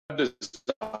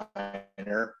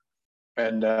designer,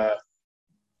 and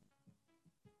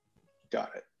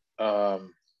got it.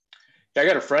 I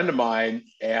got a friend of mine,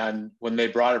 and when they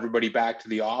brought everybody back to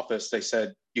the office, they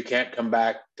said, you can't come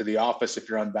back to the office if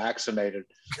you're unvaccinated.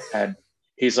 And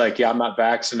he's like, yeah, I'm not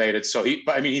vaccinated. So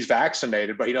he's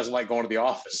vaccinated, but he doesn't like going to the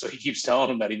office. So he keeps telling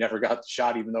them that he never got the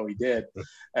shot, even though he did.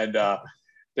 And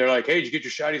they're like, hey, did you get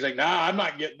your shot? He's like, nah, I'm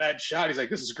not getting that shot. He's like,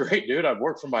 this is great, dude. I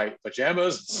work from my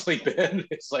pajamas and sleep in.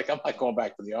 It's like, I'm not going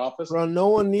back to the office. Bro, no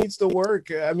one needs to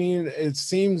work. I mean,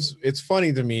 it's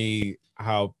funny to me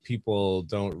how people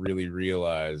don't really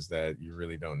realize that you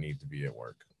really don't need to be at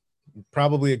work.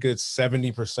 Probably a good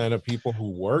 70% of people who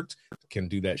worked can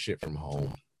do that shit from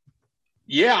home.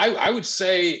 Yeah, I would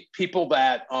say people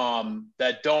that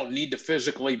don't need to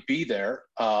physically be there,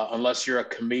 unless you're a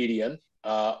comedian,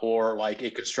 or like a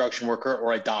construction worker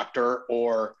or a doctor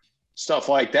or stuff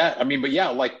like that. I mean, but yeah,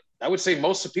 like I would say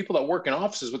most of the people that work in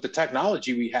offices with the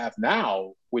technology we have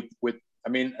now, I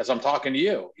mean, as I'm talking to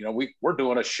you, we're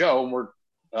doing a show and we're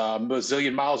a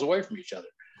bazillion miles away from each other.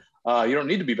 You don't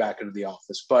need to be back into the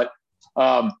office, but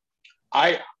I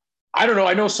don't know.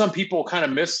 I know some people kind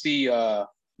of miss the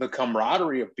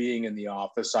camaraderie of being in the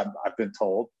office. I've been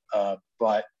told,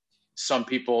 but some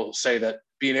people say that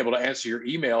being able to answer your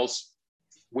emails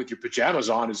with your pajamas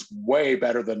on is way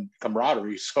better than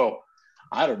camaraderie. So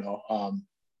I don't know.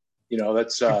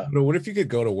 That's what if you could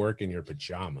go to work in your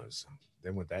pajamas?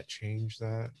 Then would that change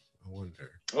that? I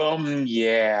wonder.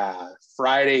 Yeah,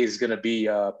 Friday is going to be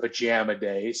pajama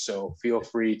day, so feel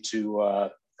free to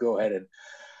go ahead and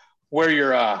wear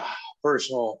your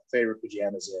personal favorite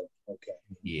pajamas in. Okay.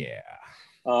 Yeah.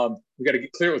 We got to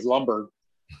get clear with lumber.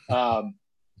 But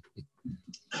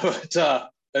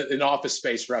an Office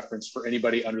Space reference for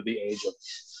anybody under the age of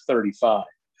 35.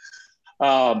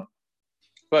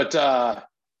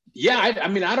 Yeah, I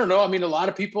mean, I don't know. I mean, a lot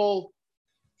of people,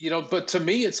 but to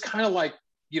me, it's kind of like,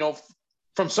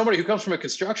 from somebody who comes from a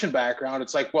construction background,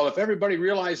 it's like, well, if everybody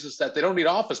realizes that they don't need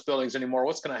office buildings anymore,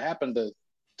 what's going to happen to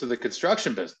the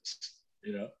construction business?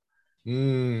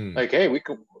 Like, hey, we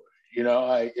could,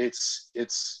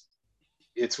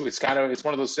 it's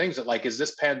one of those things that, like, is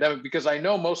this pandemic? Because I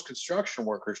know most construction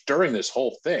workers during this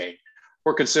whole thing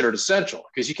were considered essential,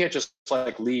 because you can't just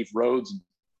like leave roads and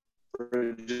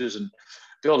bridges and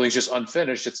buildings just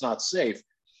unfinished. It's not safe.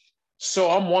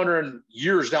 So I'm wondering,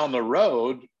 years down the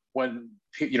road, when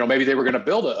maybe they were going to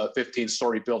build a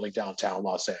 15-story building downtown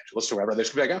Los Angeles or whatever, they're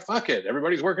just gonna be like, oh, fuck it,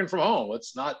 everybody's working from home,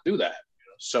 let's not do that.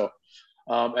 So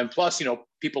and plus,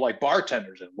 people like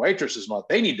bartenders and waitresses,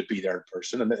 they need to be there in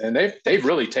person, and they've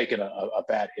really taken a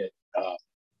bad hit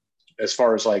as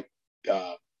far as like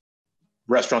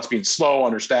restaurants being slow,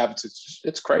 understaffed.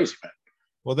 It's crazy, man.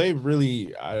 Well, they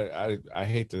really, I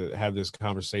hate to have this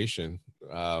conversation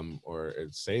or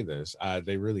say this,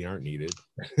 they really aren't needed,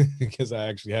 because I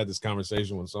actually had this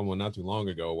conversation with someone not too long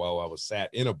ago while I was sat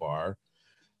in a bar.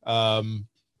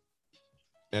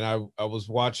 And I was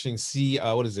watching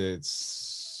what is it?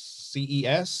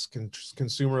 CES,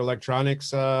 Consumer Electronics.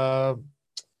 Is that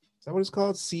what it's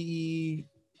called? CES,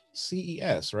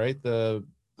 right?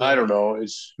 I don't know.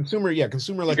 It's consumer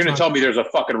electronics. You're going to tell me there's a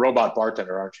fucking robot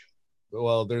bartender, aren't you?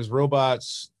 Well, there's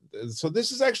robots. So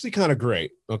this is actually kind of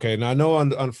great. Okay, now I know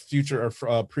on future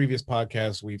or previous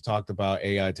podcasts we've talked about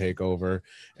AI takeover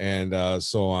and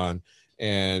so on,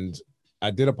 and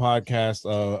I did a podcast,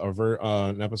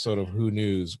 an episode of Who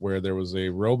News, where there was a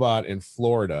robot in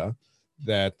Florida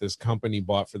that this company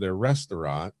bought for their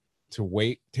restaurant to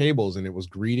wait tables, and it was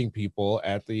greeting people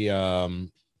at the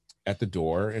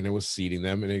door, and it was seating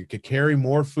them, and it could carry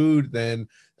more food than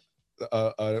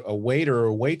a waiter or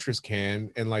a waitress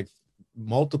can in like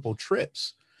multiple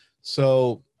trips.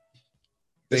 So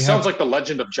it sounds like the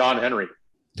legend of John Henry.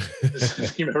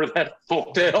 You remember that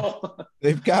folk tale?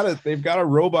 They've got a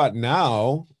robot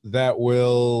now that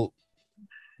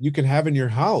you can have in your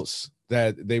house,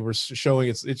 that they were showing.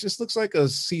 It just looks like a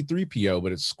C-3PO,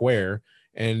 but it's square,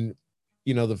 and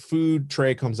the food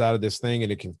tray comes out of this thing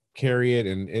and it can carry it,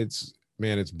 and it's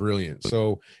brilliant.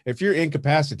 So if you're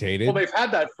incapacitated, well, they've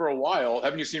had that for a while.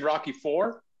 Haven't you seen Rocky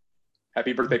IV?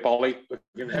 Happy birthday, Paulie.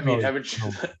 I mean, haven't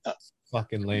you?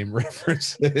 Fucking lame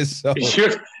references. So.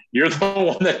 You're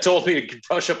the one that told me to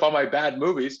brush up on my bad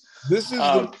movies. This is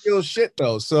the real shit,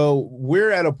 though. So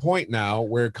we're at a point now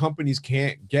where companies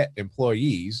can't get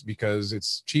employees because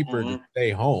it's cheaper to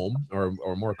stay home, or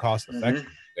more cost effective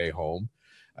to stay home,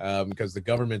 because the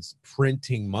government's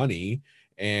printing money,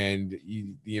 and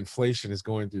the inflation is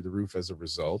going through the roof as a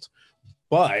result.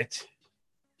 But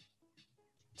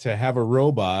to have a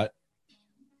robot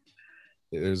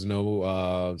There's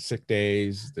no sick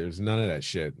days. There's none of that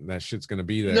shit. That shit's gonna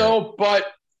be there. No, but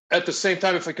at the same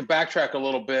time, if I can backtrack a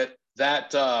little bit,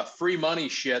 that free money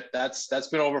shit that's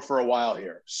been over for a while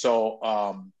here.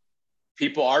 So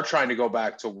people are trying to go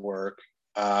back to work.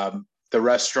 The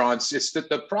restaurants, it's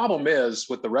the problem is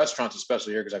with the restaurants,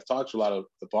 especially here, because I've talked to a lot of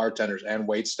the bartenders and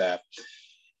wait staff,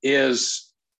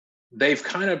 is they've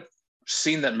kind of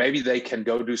seen that maybe they can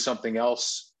go do something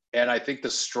else. And I think the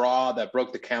straw that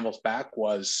broke the camel's back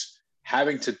was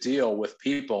having to deal with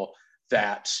people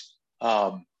that,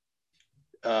 for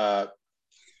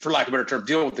lack of a better term,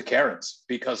 deal with the Karens,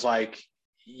 because like,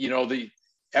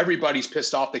 everybody's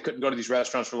pissed off. They couldn't go to these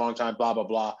restaurants for a long time, blah, blah,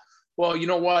 blah. Well, you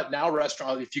know what? Now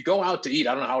restaurants, if you go out to eat,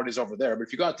 I don't know how it is over there, but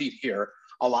if you go out to eat here,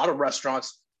 a lot of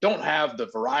restaurants don't have the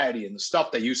variety and the stuff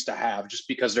they used to have just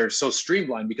because they're so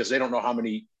streamlined, because they don't know how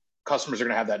many customers are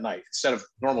going to have that night. Instead of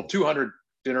normal 200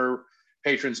 dinner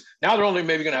patrons, now they're only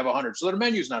maybe going to have 100. So their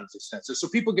menu's not as extensive. So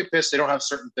people get pissed. They don't have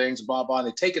certain things, blah, blah, and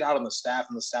they take it out on the staff,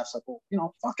 and the staff's like,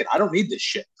 well, fuck it. I don't need this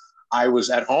shit. I was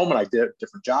at home and I did a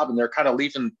different job, and they're kind of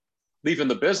leaving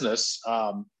the business.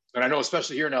 And I know,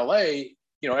 especially here in LA,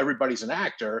 everybody's an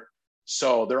actor,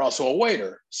 so they're also a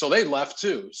waiter. So they left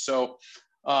too. So,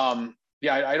 I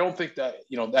don't think that,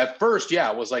 at first,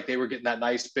 it was like they were getting that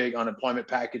nice big unemployment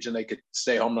package and they could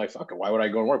stay home, like, fuck it, why would I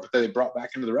go to work? But then they brought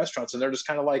back into the restaurants and they're just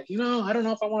kind of like, I don't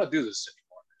know if I want to do this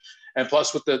anymore. And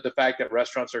plus with the fact that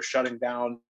restaurants are shutting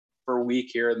down for a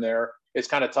week here and there, it's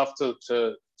kind of tough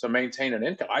to maintain an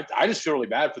income. I just feel really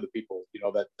bad for the people,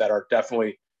 that are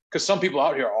definitely, because some people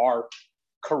out here are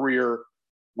career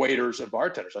waiters and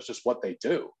bartenders. That's just what they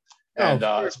do. And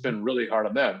it's been really hard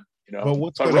on them,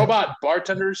 But robot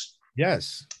bartenders,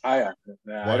 yes. I'm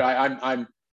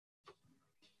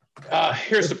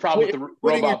here's the problem with the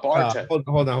robot bartender.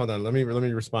 Hold on. Let me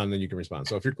respond, then you can respond.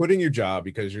 So if you're quitting your job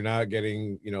because you're not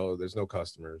getting, there's no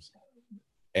customers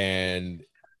and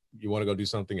you want to go do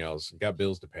something else, you got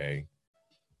bills to pay,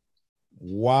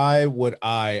 why would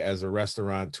I, as a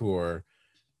restaurateur,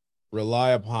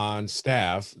 rely upon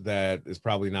staff that is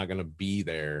probably not going to be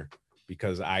there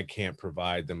because I can't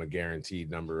provide them a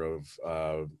guaranteed number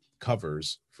of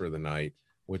covers for the night,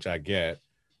 which I get,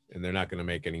 and they're not going to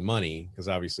make any money because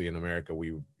obviously in America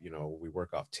we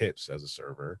work off tips as a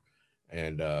server,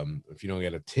 and if you don't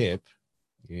get a tip,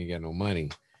 you ain't got no money.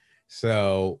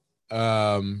 So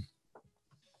and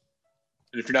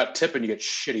if you're not tipping, you get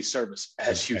shitty service,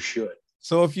 as you should.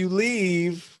 So if you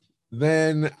leave,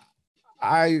 then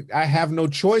I have no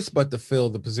choice but to fill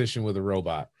the position with a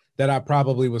robot that I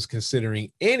probably was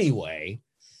considering anyway,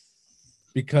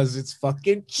 because it's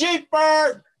fucking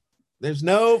cheaper. There's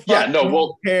no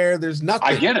care. There's nothing.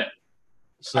 I get it.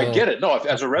 So, I get it. No,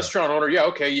 as a restaurant owner,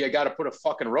 okay, you got to put a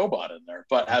fucking robot in there.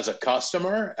 But as a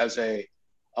customer, as a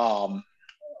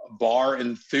bar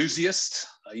enthusiast,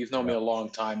 you've known me a long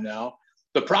time now.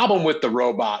 The problem with the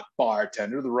robot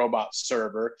bartender, the robot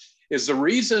server, is the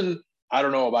reason, I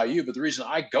don't know about you, but the reason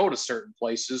I go to certain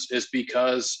places is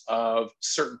because of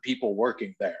certain people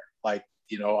working there. Like,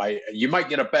 you might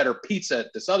get a better pizza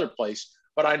at this other place,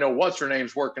 but I know what's her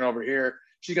name's working over here.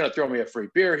 She's going to throw me a free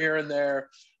beer here and there.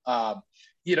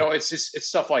 It's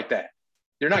stuff like that.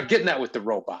 You're not getting that with the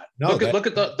robot. No, look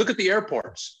at the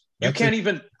airports. You can't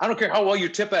even, I don't care how well you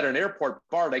tip at an airport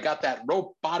bar. They got that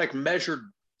robotic measured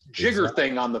jigger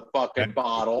thing on the fucking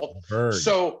bottle.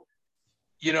 So,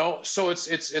 so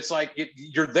it's like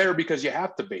you're there because you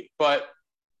have to be. But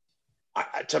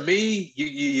to me,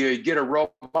 you get a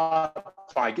robot.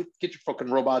 Fine, get your fucking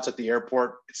robots at the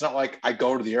airport. It's not like I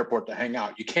go to the airport to hang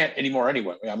out. You can't anymore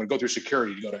anyway. I'm going to go through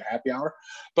security to go to happy hour.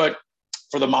 But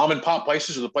for the mom and pop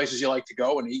places or the places you like to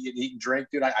go and eat and drink,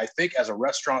 dude, I think as a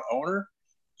restaurant owner,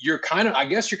 you're kind of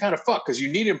fucked because you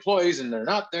need employees and they're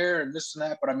not there and this and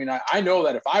that. But I mean, I know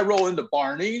that if I roll into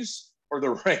Barney's or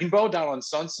the Rainbow down on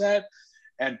Sunset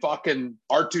and fucking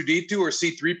R2D2 or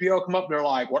C3PO come up and they're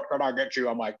like, what can I get you?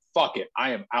 I'm like, fuck it.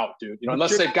 I am out, dude.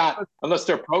 Unless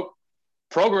they're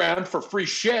programmed for free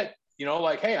shit,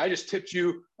 like, hey, I just tipped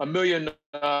you $1 million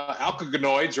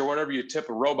alkaganoids or whatever you tip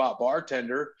a robot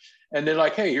bartender. And they're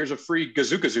like, hey, here's a free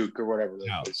gazookazook or whatever.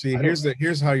 No, see,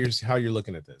 here's how you're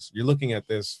looking at this. You're looking at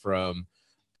this from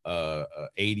a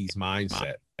 80s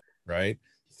mindset, right?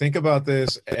 Think about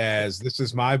this as this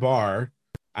is my bar.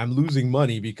 I'm losing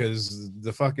money because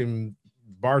the fucking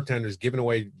bartender's giving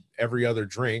away every other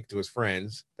drink to his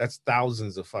friends. That's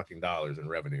thousands of fucking dollars in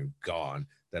revenue gone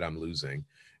that I'm losing.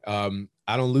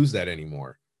 I don't lose that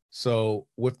anymore. So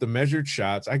with the measured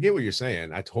shots, I get what you're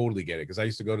saying. I totally get it because I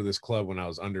used to go to this club when I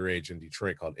was underage in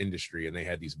Detroit called Industry, and they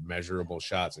had these measurable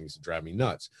shots and it used to drive me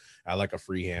nuts. I like a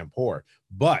freehand pour.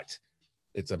 But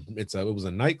it was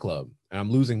a nightclub, and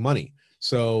I'm losing money.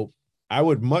 So I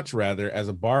would much rather, as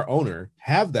a bar owner,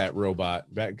 have that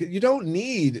robot back. You don't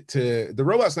need to. The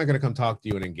robot's not going to come talk to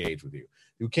you and engage with you.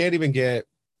 You can't even get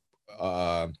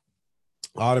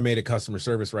automated customer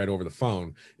service right over the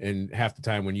phone, and half the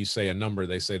time when you say a number,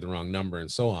 they say the wrong number, and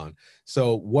so on.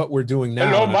 So what we're doing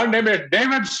now— hello, my name is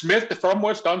David Smith from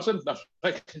Wisconsin.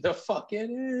 Like, the fuck it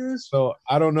is. So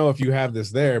I don't know if you have this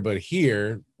there, but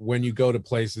here, when you go to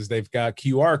places, they've got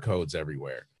QR codes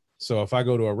everywhere. So if I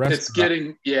go to a restaurant, it's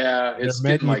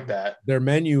getting like that. Their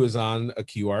menu is on a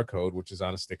QR code, which is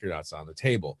on a sticker that's on the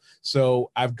table.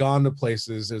 So I've gone to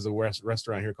places. There's a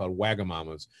restaurant here called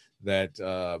Wagamama's that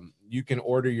you can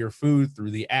order your food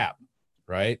through the app,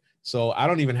 right? So I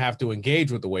don't even have to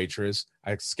engage with the waitress.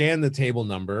 I scan the table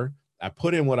number. I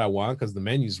put in what I want because the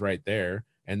menu's right there,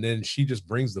 and then she just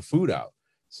brings the food out.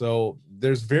 So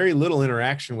there's very little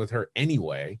interaction with her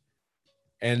anyway.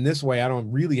 And this way I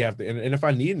don't really have to, and if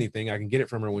I need anything, I can get it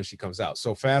from her when she comes out.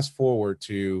 So fast forward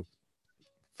to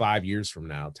 5 years from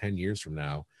now, 10 years from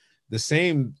now, the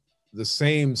same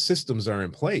systems are in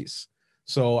place.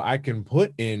 So I can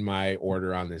put in my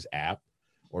order on this app,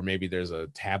 or maybe there's a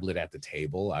tablet at the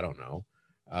table. I don't know,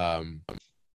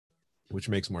 which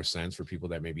makes more sense for people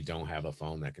that maybe don't have a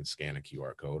phone that can scan a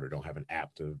QR code or don't have an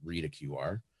app to read a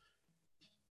QR.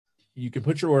 You can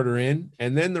put your order in,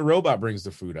 and then the robot brings the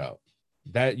food out.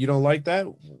 That you don't like that?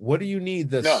 What do you need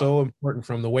that's so important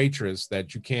from the waitress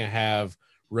that you can't have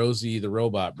Rosie the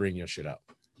robot bring your shit out?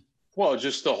 Well,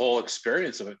 just the whole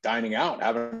experience of it, dining out,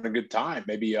 having a good time,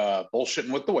 maybe bullshitting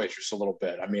with the waitress a little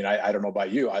bit. I mean, I don't know about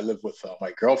you. I live with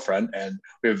my girlfriend, and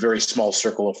we have a very small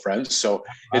circle of friends. So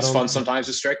it's fun sometimes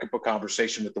to strike up a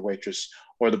conversation with the waitress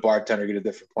or the bartender, get a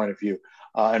different point of view.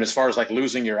 And as far as like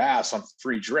losing your ass on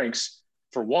free drinks,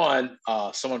 for one,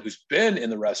 someone who's been in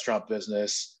the restaurant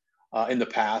business in the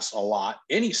past a lot,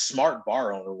 any smart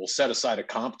bar owner will set aside a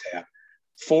comp tab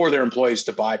for their employees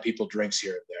to buy people drinks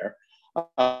here and there.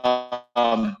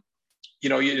 And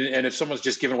if someone's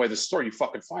just giving away the store, you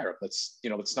fucking fire them.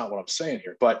 That's not what I'm saying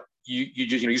here. But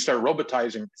you start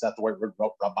robotizing. Is that the word?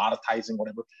 Robotizing,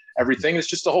 whatever. Everything. It's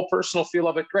just the whole personal feel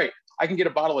of it. Great. I can get a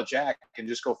bottle of Jack and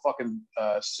just go fucking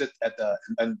sit at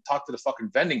and talk to the fucking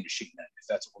vending machine then, if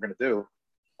that's what we're gonna do.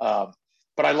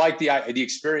 But I like the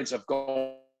experience of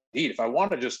going. If I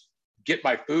want to just get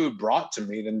my food brought to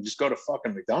me, then just go to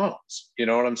fucking McDonald's. You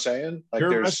know what I'm saying? Like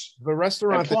the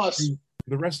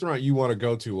restaurant you want to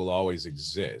go to will always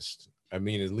exist. I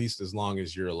mean, at least as long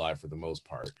as you're alive for the most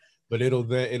part. But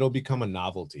it'll become a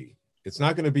novelty. It's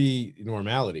not going to be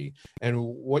normality. And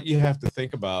what you have to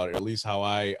think about, or at least how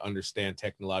I understand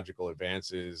technological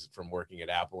advances from working at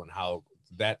Apple and how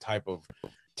that type of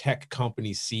tech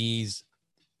company sees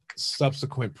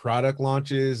subsequent product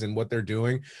launches and what they're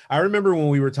doing. I remember when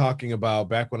we were talking about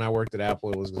back when I worked at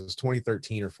Apple, it was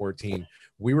 2013 or 14.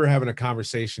 We were having a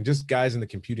conversation, just guys in the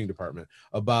computing department,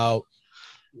 about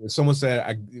someone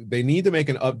said they need to make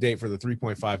an update for the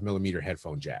 3.5 millimeter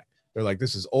headphone jack. They're like,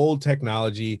 this is old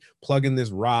technology. Plugging this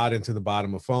rod into the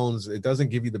bottom of phones, it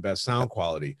doesn't give you the best sound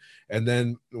quality. And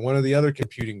then one of the other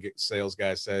computing sales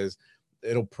guys says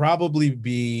it'll probably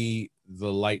be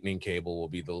the lightning cable will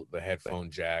be the headphone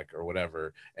jack or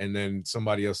whatever. And then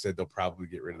somebody else said they'll probably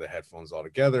get rid of the headphones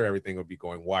altogether. Everything will be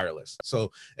going wireless. So,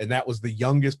 and that was the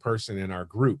youngest person in our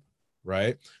group,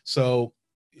 right? So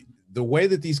the way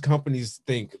that these companies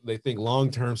think, they think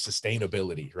long-term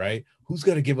sustainability, right? Who's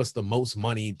going to give us the most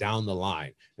money down the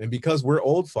line? And because we're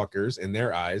old fuckers in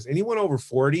their eyes, anyone over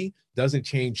 40 doesn't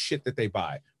change shit that they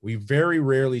buy. We very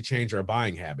rarely change our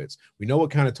buying habits. We know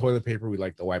what kind of toilet paper we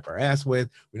like to wipe our ass with.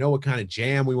 We know what kind of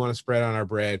jam we want to spread on our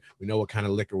bread. We know what kind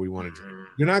of liquor we want to drink.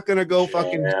 You're not going to go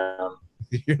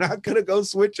you're not going to go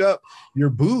switch up your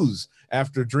booze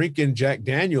after drinking Jack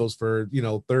Daniels for,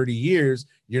 30 years.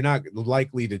 You're not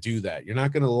likely to do that. You're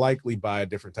not going to likely buy a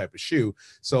different type of shoe.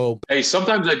 So, hey,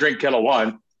 sometimes I drink Kettle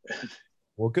One.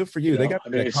 Well, good for you. They got I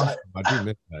do miss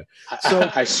that.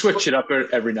 So I switch it up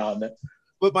every now and then.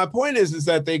 But my point is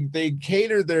that they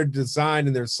cater their design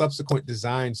and their subsequent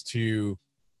designs to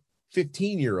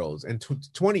 15-year-olds and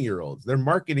 20-year-olds. They're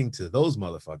marketing to those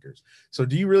motherfuckers. So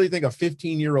do you really think a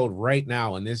 15-year-old right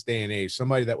now in this day and age,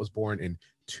 somebody that was born in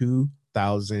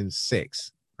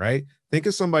 2006, right? Think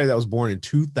of somebody that was born in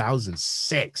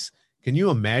 2006. Can you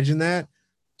imagine that?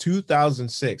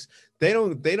 2006.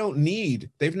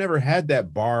 They've never had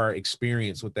that bar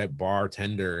experience with that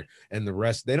bartender and the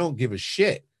rest. They don't give a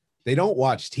shit. They don't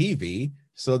watch TV,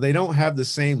 so they don't have the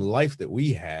same life that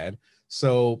we had.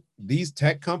 So these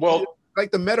tech companies, like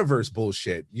the metaverse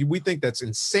bullshit, we think that's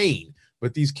insane,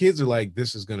 but these kids are like,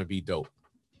 this is going to be dope.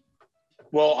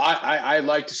 Well, I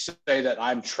like to say that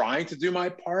I'm trying to do my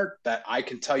part. That I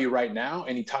can tell you right now,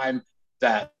 anytime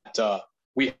that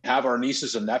we have our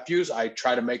nieces and nephews, I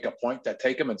try to make a point that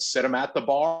take them and sit them at the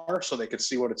bar so they can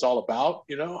see what it's all about.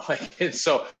 Like and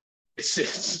so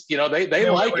it's they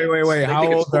like it. Wait. They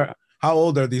think it's cool. How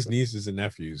old are these nieces and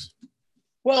nephews?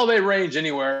 Well, they range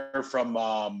anywhere from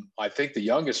I think the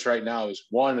youngest right now is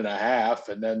 1.5,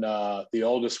 and then the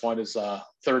oldest one is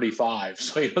 35.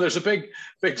 So there's a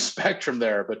big spectrum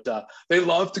there. But they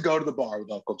love to go to the bar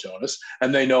with Uncle Jonas,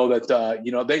 and they know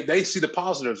that they see the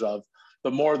positives of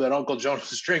the more that Uncle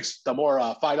Jonas drinks, the more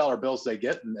 $5 bills they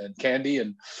get and candy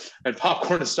and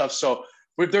popcorn and stuff. So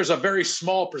there's a very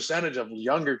small percentage of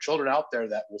younger children out there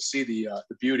that will see the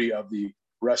beauty of the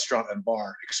restaurant and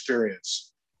bar experience.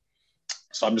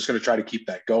 So I'm just going to try to keep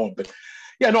that going. But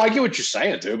yeah, no, I get what you're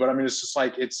saying, dude. But I mean, it's just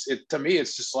like, to me,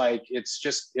 it's just like, it's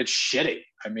shitty.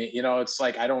 I mean, it's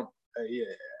like, I don't,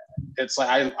 it's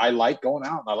like, I like going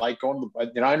out. I like going to,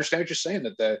 I understand what you're saying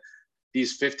that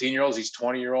these 15-year-olds, these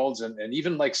 20-year-olds, and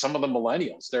even like some of the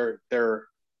millennials, they're,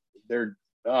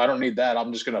 oh, I don't need that.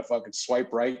 I'm just going to fucking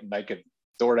swipe right and I can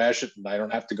DoorDash it and I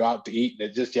don't have to go out to eat.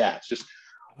 And it's just,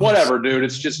 whatever, dude.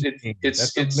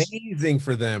 It's amazing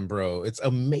for them, bro. It's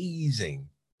amazing.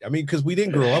 I mean, because we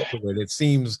didn't grow up with it. It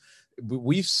seems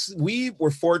we were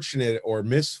fortunate or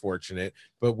misfortunate,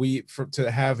 but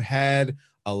to have had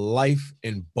a life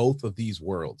in both of these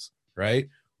worlds, right?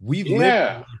 We've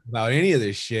lived without any of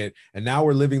this shit, and now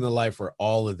we're living the life where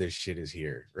all of this shit is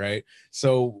here, right?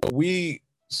 So we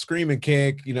scream and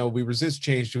kick, we resist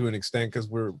change to an extent because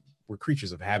we're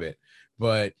creatures of habit,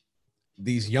 but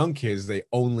these young kids, they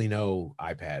only know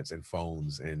iPads and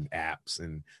phones and apps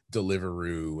and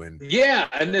Deliveroo and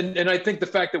and I think the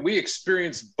fact that we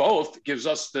experience both gives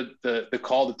us the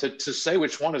call to say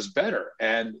which one is better.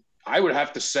 And I would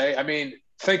have to say, I mean,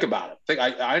 think about it.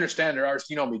 I understand there are,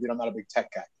 me, dude, I'm not a big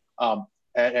tech guy.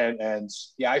 And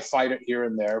I fight it here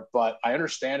and there, but I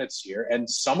understand it's here, and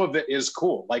some of it is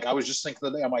cool. Like I was just thinking the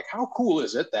other day, I'm like, how cool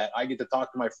is it that I get to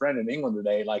talk to my friend in England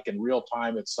today, like in real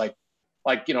time? It's like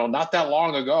not that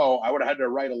long ago, I would have had to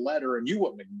write a letter and you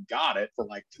wouldn't have got it for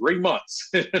like 3 months.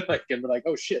 And be like,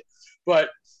 oh shit.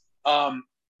 But, I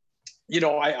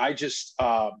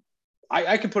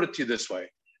can put it to you this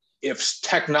way. If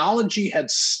technology had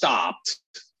stopped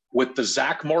with the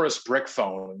Zach Morris brick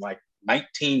phone in like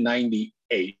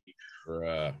 1998,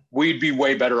 we'd be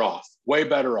way better off.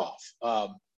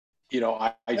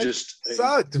 I just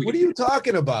sucked. What are you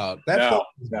talking about? That phone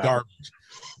is garbage.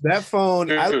 That phone.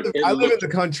 Dude, I live in the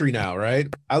country now, right?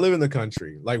 I live in the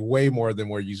country, like way more than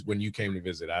when you came to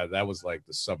visit. That was like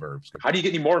the suburbs. How do you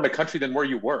get any more in the country than where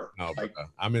you were? No,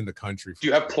 I'm in the country. Do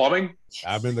you have plumbing?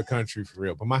 I'm in the country for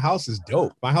real, but my house is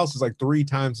dope. My house is like 3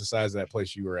 times the size of that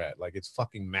place you were at. Like it's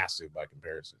fucking massive by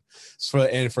comparison.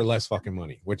 For less fucking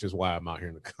money, which is why I'm out here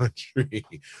in the country.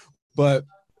 But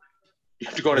you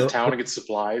have to go to town and get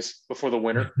supplies before the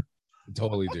winter.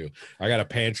 Totally do. I got a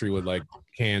pantry with like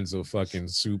cans of fucking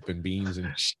soup and beans and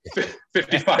shit.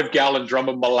 55-gallon drum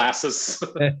of molasses.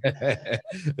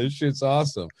 This shit's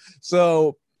awesome.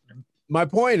 So my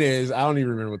point is, I don't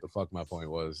even remember what the fuck my point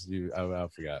was. I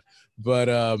forgot. But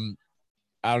I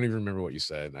don't even remember what you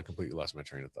said. I completely lost my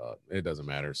train of thought. It doesn't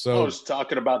matter. So I was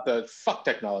talking about the fuck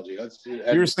technology.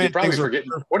 You were saying probably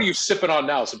forgetting. What are you sipping on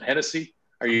now? Some Hennessy?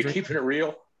 Are you keeping it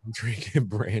real? I'm drinking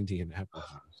brandy and apple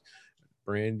juice.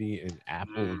 Brandy and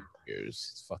apple juice.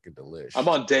 It's fucking delicious. I'm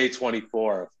on day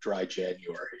 24 of dry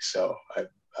January, so I've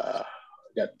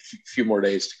got a few more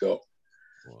days to go.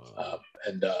 Wow.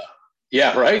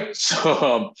 Right.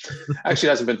 So actually,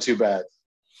 it hasn't been too bad.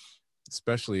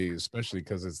 Especially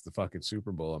because it's the fucking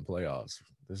Super Bowl and playoffs.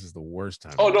 This is the worst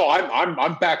time. Oh no,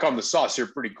 I'm back on the sauce here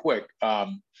pretty quick.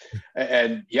 Speaking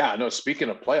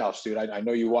of playoffs, dude, I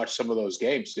know you watched some of those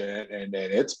games, and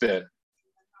it's been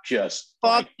just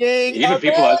fucking even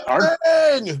people that aren't.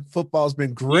 Football's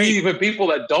been great. Even people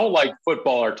that don't like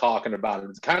football are talking about it.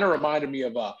 It kind of reminded me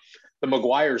of the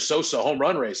Maguire Sosa home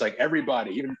run race. Like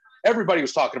everybody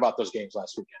was talking about those games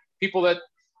last weekend. People that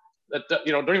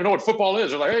don't even know what football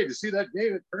is. They're like, hey, did you see that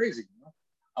game? It's crazy.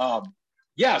 So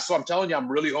I'm telling you,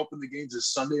 I'm really hoping the games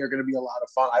this Sunday are going to be a lot of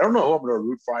fun. I don't know who I'm going to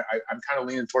root for. I'm kind of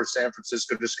leaning towards San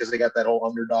Francisco just because they got that whole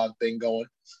underdog thing going.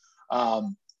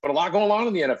 But a lot going on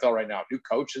in the NFL right now. New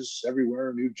coaches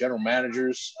everywhere, new general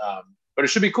managers. But it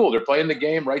should be cool. They're playing the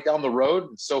game right down the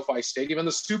road in SoFi Stadium, and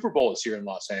the Super Bowl is here in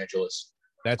Los Angeles.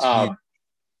 That's and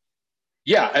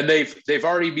they've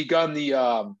already begun the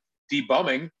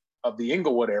debumming of the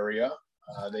Inglewood area.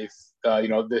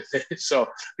 So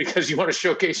because you want to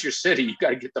showcase your city, you got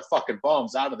to get the fucking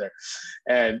bums out of there,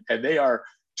 and they are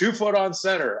 2 foot on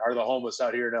center are the homeless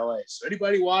out here in LA. So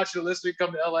anybody watching or listening,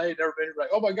 come to LA, never been, like,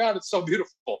 oh my God, it's so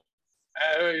beautiful.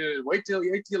 Wait till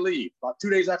you leave. About 2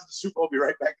 days after the Super Bowl, be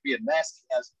right back to being nasty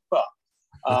as fuck.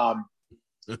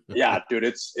 Yeah, dude,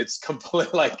 it's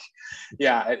complete. Like,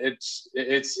 yeah,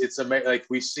 it's amazing. Like,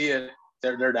 we see it.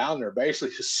 They're down there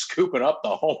basically just scooping up the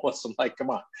homeless. I'm like,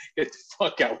 come on, get the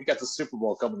fuck out. We got the Super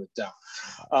Bowl coming to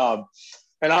town.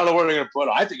 And I don't know where they're going to put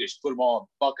them. I think they should put them all in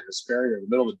fucking Hesperia in the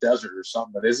middle of the desert or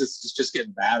something. But it's just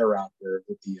getting bad around here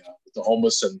with the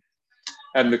homeless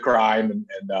and the crime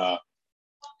and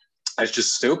it's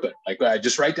just stupid. Like,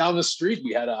 just right down the street,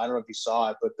 we had I don't know if you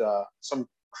saw it, but some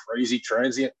crazy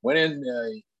transient went in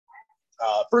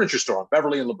a furniture store in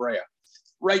Beverly and La Brea,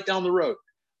 right down the road.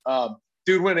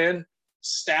 Dude went in,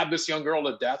 stabbed this young girl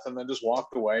to death, and then just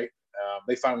walked away.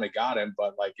 They finally got him,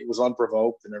 but like, it was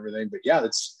unprovoked and everything. But yeah,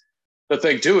 that's the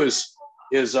thing too.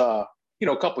 Is a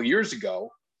couple years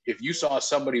ago, if you saw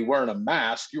somebody wearing a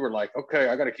mask, you were like, okay,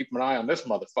 I got to keep an eye on this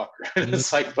motherfucker. And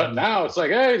it's like, but now it's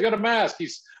like, hey, he's got a mask.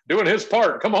 He's doing his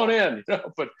part. Come on in.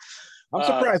 But I'm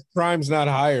surprised crime's not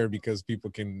higher because people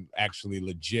can actually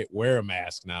legit wear a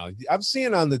mask now. I've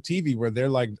seen on the TV where they're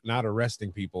like not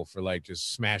arresting people for like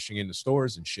just smashing into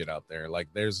stores and shit out there. Like,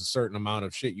 there's a certain amount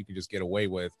of shit you can just get away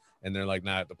with. And they're like,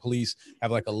 not, the police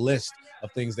have like a list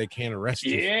of things they can't arrest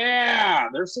you for. Yeah,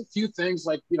 there's a few things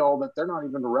like, that they're not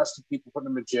even arresting people, putting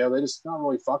them in jail. They just not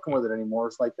really fucking with it anymore.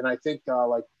 It's like, and I think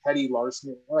like petty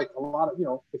larceny, like a lot of,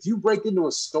 if you break into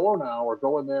a store now or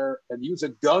go in there and use a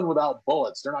gun without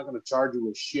bullets, they're not going to charge you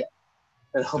with shit.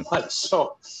 And I'm like,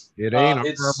 so it ain't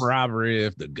armed robbery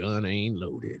if the gun ain't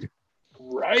loaded.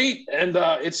 Right. And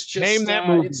it's just name that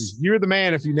movie. You're the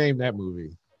man if you name that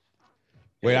movie.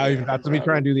 Wait, let me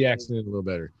try and do the accent a little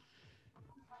better.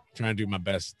 Trying to do my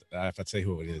best. If I say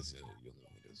who it is, you'll know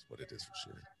what it is for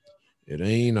sure. It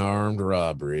ain't armed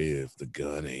robbery if the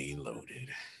gun ain't loaded.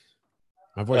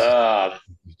 My voice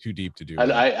is too deep to do.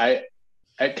 I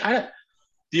kind of,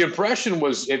 the impression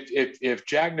was if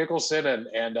Jack Nicholson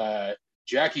and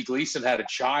Jackie Gleason had a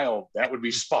child, that would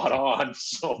be spot on.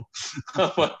 So,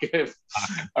 all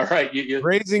right.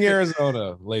 Raising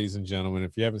Arizona, ladies and gentlemen,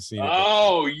 if you haven't seen it.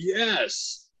 Oh,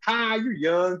 yes. Hi, you're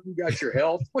young. You got your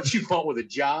health. What you want with a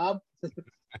job?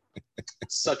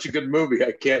 Such a good movie.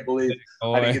 I can't believe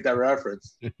I didn't get that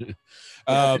reference. You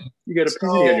got a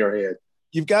penny in your head.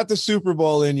 You've got the Super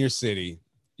Bowl in your city.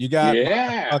 You got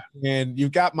and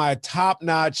you've got my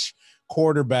top-notch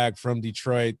quarterback from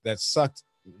Detroit that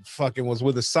was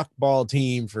with a suckball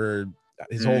team for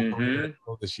his whole career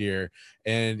this year,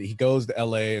 and he goes to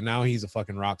LA, and now he's a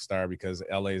fucking rock star because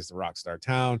LA is the rock star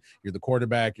town. You're the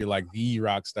quarterback, you're like the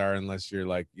rock star unless you're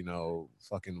like,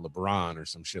 fucking LeBron or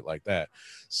some shit like that.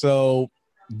 So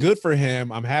good for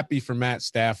him. I'm happy for Matt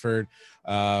Stafford,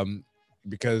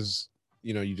 because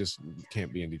you just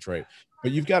can't be in Detroit.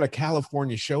 But you've got a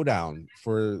California showdown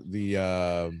for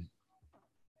the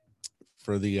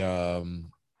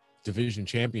division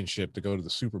championship to go to the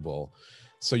Super Bowl.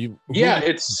 So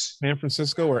it's San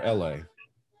Francisco or LA.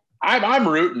 I'm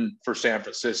rooting for San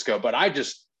Francisco, but I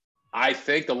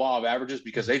think the law of averages,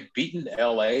 because they've beaten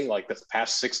LA like the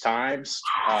past 6 times.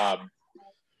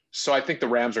 So I think the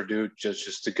Rams are due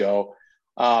just to go.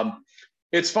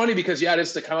 It's funny because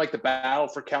it's the kind of like the battle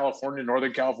for California,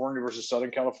 Northern California versus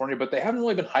Southern California, but they haven't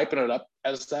really been hyping it up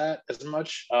as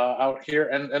much out here.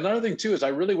 And another thing too is I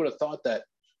really would have thought that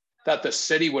the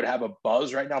city would have a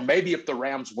buzz right now. Maybe if the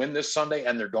Rams win this Sunday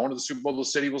and they're going to the Super Bowl, the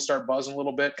city will start buzzing a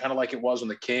little bit, kind of like it was when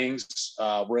the Kings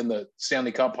were in the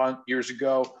Stanley Cup hunt years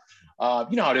ago.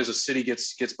 You know how it is, a city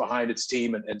gets behind its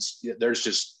team and there's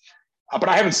just but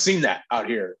I haven't seen that out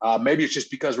here. Maybe it's just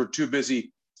because we're too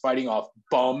busy fighting off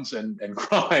bums and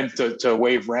crime to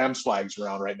wave Rams flags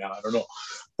around right now. I don't know.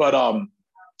 But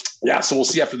so we'll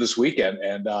see after this weekend.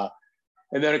 And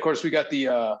then of course we got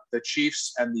the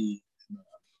Chiefs and the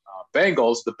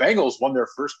Bengals. The Bengals won their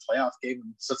first playoff game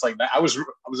since like I was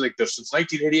like this since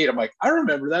 1988. I'm like, I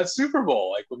remember that Super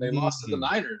Bowl, like when they lost to the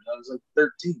Niners. I was like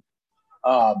 13.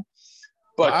 I'm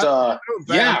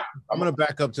gonna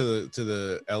back up to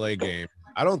the LA game.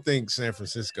 I don't think San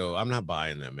Francisco, I'm not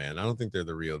buying them, man. I don't think they're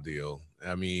the real deal.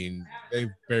 I mean, they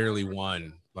barely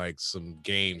won like some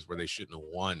games where they shouldn't have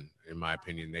won, in my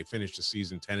opinion. They finished the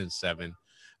season 10-7.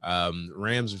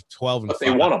 Rams are 12-5. But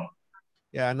they won them.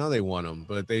 Yeah, I know they won them,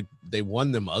 but they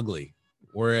won them ugly.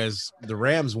 Whereas the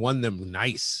Rams won them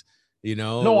nice,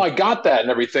 No, I got that and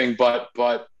everything, but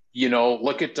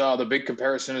look at the big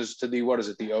comparison is to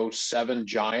the 07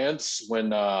 Giants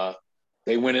when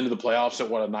they went into the playoffs at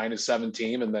a 9-7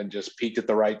 team and then just peaked at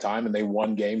the right time and they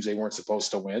won games they weren't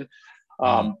supposed to win.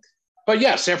 But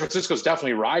yeah, San Francisco's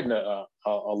definitely riding a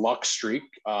luck streak.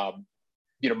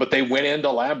 But they went into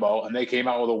Lambeau and they came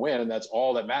out with a win, and that's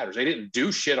all that matters. They didn't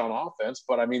do shit on offense,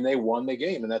 but I mean, they won the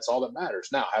game, and that's all that matters.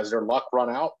 Now, has their luck run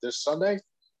out this Sunday?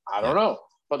 I don't know,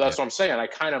 but that's what I'm saying. I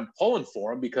kind of am pulling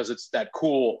for them because it's that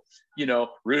cool,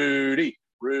 Rudy.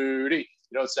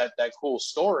 It's that cool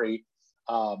story.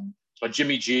 But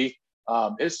Jimmy G,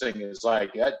 his thing is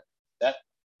like that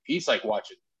he's like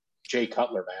watching Jay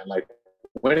Cutler, man. Like,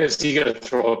 when is he going to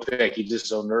throw a pick? He's just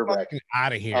so nerve-wracking.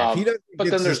 Out of here. But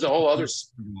then there's the whole other.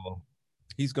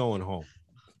 He's going home.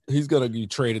 He's going to be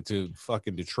traded to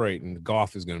fucking Detroit, and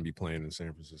Goff is going to be playing in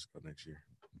San Francisco next year.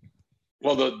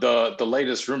 Well, the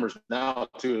latest rumors now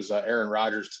too is Aaron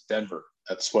Rodgers to Denver.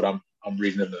 That's what I'm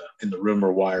reading in the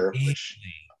rumor wire. Which,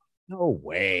 no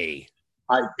way.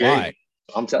 Why?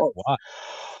 I'm telling you. Why?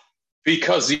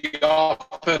 Because the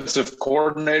offensive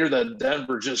coordinator that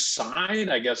Denver just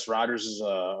signed, I guess Rodgers is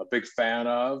a big fan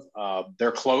of.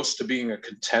 They're close to being a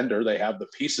contender. They have the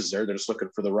pieces there. They're just looking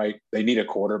for they need a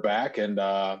quarterback. And,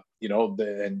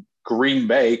 and Green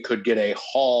Bay could get a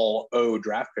haul O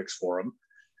draft picks for him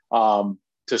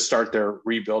to start their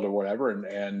rebuild or whatever.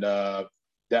 And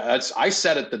I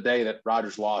said it the day that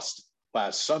Rodgers lost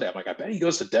last Sunday. I'm like, I bet he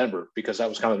goes to Denver, because that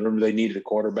was kind of the rumor. They needed a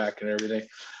quarterback and everything.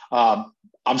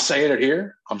 I'm saying it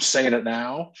here. I'm saying it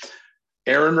now.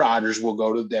 Aaron Rodgers will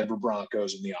go to the Denver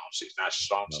Broncos in the offseason. That's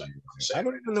just all I'm saying. I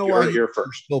don't even know why he's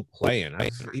still playing. I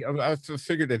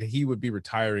figured that he would be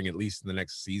retiring at least in the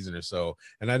next season or so.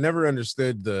 And I never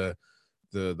understood the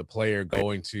player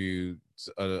going to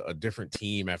a different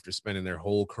team after spending their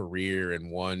whole career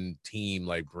in one team.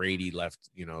 Like Brady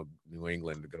left, New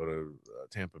England to go to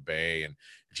Tampa Bay, and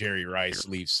Jerry Rice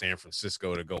leaves San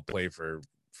Francisco to go play for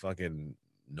fucking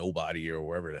nobody or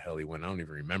wherever the hell he went. I don't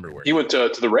even remember where he went to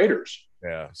the Raiders.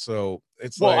 Yeah. So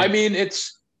it's I mean,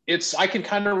 it's I can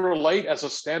kind of relate as a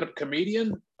stand-up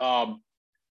comedian.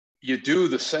 You do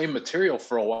the same material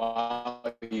for a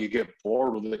while, you get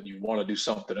bored with it, and you want to do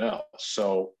something else.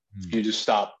 So you just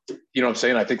stop. You know what I'm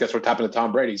saying? I think that's what happened to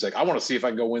Tom Brady. He's like, I want to see if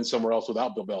I can go win somewhere else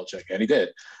without Bill Belichick. And he did.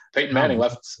 Peyton Manning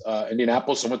left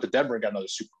Indianapolis and went to Denver and got another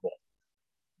Super Bowl.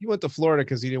 He went to Florida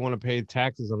because he didn't want to pay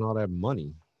taxes on all that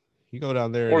money. You go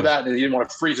down there, or that, and he didn't want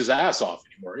to freeze his ass off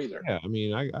anymore either. Yeah, I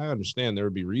mean, I understand there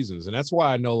would be reasons, and that's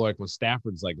why I know, like, when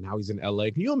Stafford's like, now he's in LA.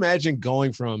 Can you imagine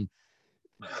going from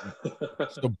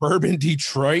suburban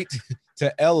Detroit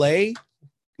to LA?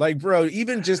 Like, bro,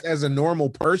 even just as a normal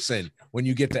person, when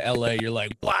you get to LA, you're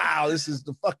like, wow, this is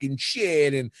the fucking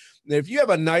shit. And if you have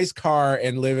a nice car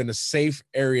and live in a safe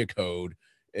area code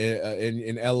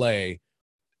in LA,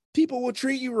 people will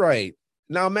treat you right.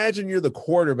 Now imagine you're the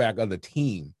quarterback of the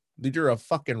team. You're a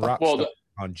fucking rock star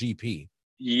on GP.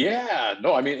 Yeah,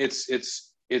 no, I mean,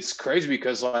 it's crazy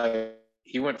because, like,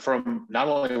 he went from not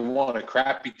only won a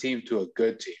crappy team to a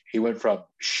good team. He went from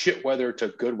shit weather to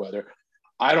good weather.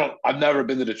 I've never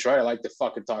been to Detroit. I like to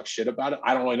fucking talk shit about it.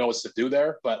 I don't really know what to do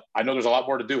there, but I know there's a lot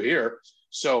more to do here.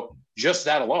 So just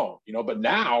that alone, but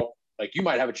now, like, you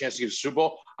might have a chance to get a Super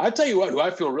Bowl. I tell you what, who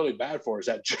I feel really bad for is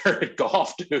that Jared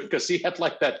Goff, dude, because he had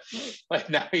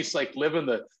now he's like living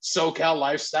the SoCal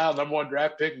lifestyle, #1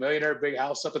 draft pick, millionaire, big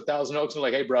house up in Thousand Oaks. And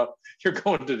like, hey, bro, you're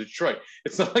going to Detroit.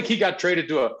 It's not like he got traded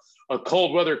to a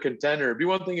cold weather contender. It'd be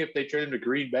one thing if they traded him to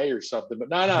Green Bay or something, but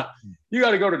no, you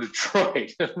got to go to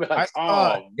Detroit. Like, I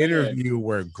saw an interview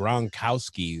where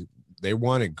Gronkowski, they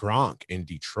wanted Gronk in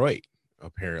Detroit.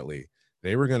 Apparently,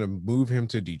 they were going to move him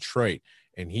to Detroit.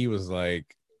 And he was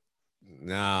like,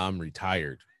 nah, I'm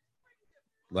retired.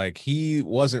 Like, he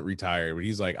wasn't retired, but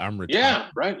he's like, I'm retired. Yeah,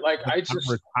 right. Like, I'm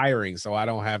retiring, so I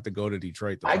don't have to go to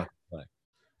Detroit to play.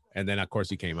 And then, of course,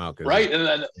 he came out because right, and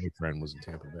then his friend was in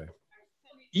Tampa Bay.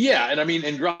 Yeah, and I mean,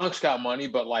 and Gronk's got money,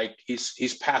 but like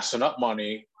he's passing up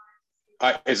money.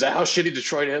 Is that how shitty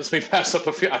Detroit is? We pass up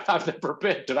a few. I've never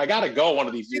been, dude. I gotta go one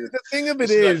of these years. The thing of it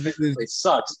is, it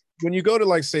sucks. When you go to,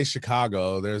 like, say,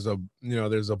 Chicago, there's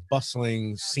a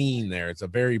bustling scene there. It's a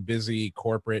very busy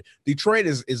corporate. Detroit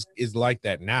is like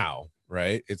that now,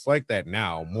 right? It's like that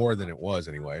now more than it was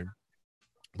anyway.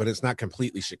 But it's not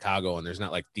completely Chicago, and there's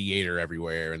not like theater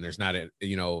everywhere, and there's not a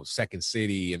Second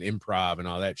City and Improv and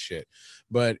all that shit.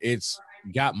 But it's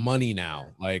got money now.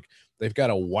 Like, they've got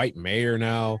a white mayor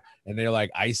now, and they're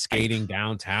like ice skating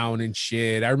downtown and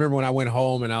shit. I remember when I went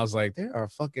home and I was like, there are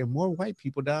fucking more white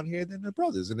people down here than their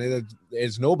brothers. And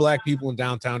there's no black people in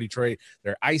downtown Detroit.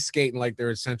 They're ice skating like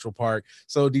they're in Central Park.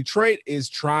 So Detroit is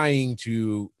trying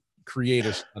to create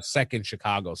a second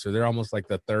Chicago. So they're almost like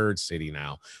the third city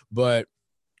now. But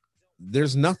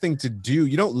there's nothing to do.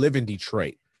 You don't live in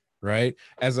Detroit, right?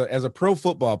 As a pro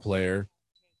football player,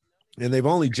 And they've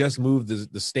only just moved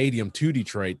the stadium to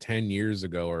Detroit 10 years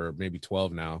ago, or maybe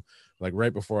 12 now. Like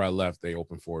right before I left, they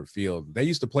opened Ford Field. They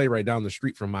used to play right down the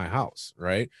street from my house,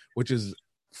 right? Which is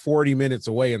 40 minutes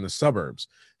away in the suburbs.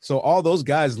 So all those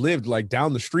guys lived like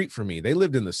down the street from me. They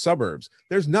lived in the suburbs.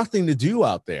 There's nothing to do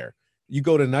out there. You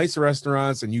go to nice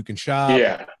restaurants and you can shop.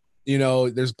 Yeah. You know,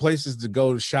 there's places to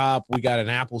go to shop. We got an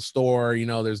Apple store. You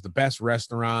know, there's the best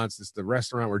restaurants. It's the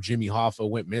restaurant where Jimmy Hoffa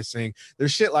went missing.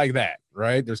 There's shit like that,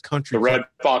 right? There's country. The Red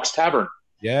Fox Tavern.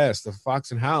 Yes, the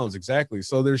Fox and Hounds, exactly.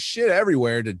 So there's shit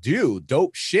everywhere to do,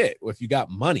 dope shit if you got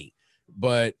money.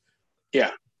 But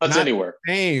yeah, that's anywhere.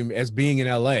 Same as being in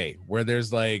LA, where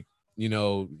there's like, you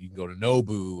know, you can go to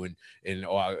Nobu and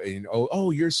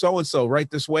oh, you're so and so right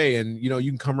this way, and you know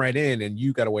you can come right in, and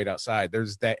you got to wait outside.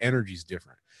 There's that energy's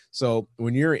different. So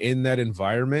when you're in that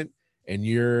environment and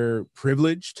you're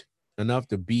privileged enough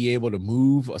to be able to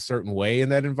move a certain way in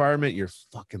that environment, you're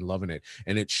fucking loving it.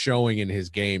 And it's showing in his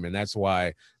game. And that's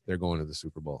why they're going to the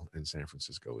Super Bowl and San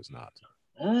Francisco is not.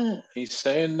 He's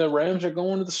saying the Rams are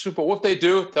going to the Super Bowl. What they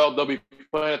do, they'll be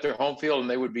playing at their home field, and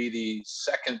they would be the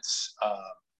second.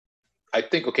 I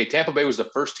think, Tampa Bay was the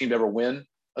first team to ever win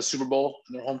a Super Bowl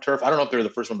in their home turf. I don't know if they're the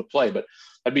first one to play, but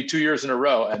that'd be 2 years in a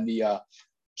row. And the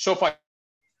SoFi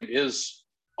is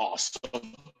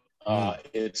awesome.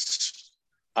 It's,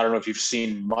 I don't know if you've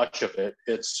seen much of it.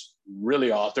 It's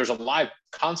really awesome. There's a live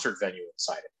concert venue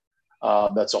inside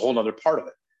it. That's a whole nother part of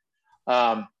it.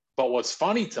 But what's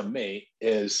funny to me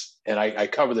is, and I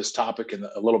cover this topic in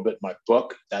a little bit in my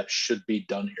book that should be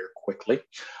done here quickly.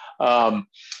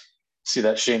 See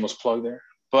that shameless plug there.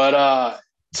 But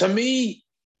to me,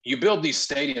 you build these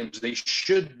stadiums, they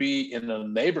should be in a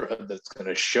neighborhood that's going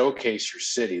to showcase your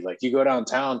city. Like you go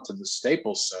downtown to the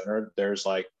Staples Center, there's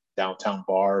like downtown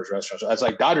bars, restaurants. It's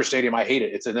like Dodger Stadium. I hate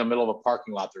it. It's in the middle of a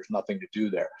parking lot. There's nothing to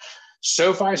do there.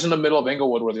 SoFi's in the middle of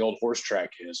Inglewood where the old horse track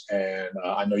is. And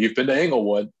I know you've been to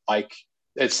Inglewood. Like,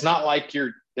 it's not like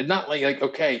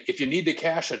okay, if you need to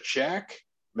cash a check,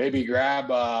 maybe grab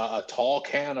a tall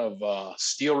can of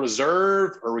Steel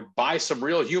Reserve or buy some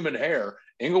real human hair.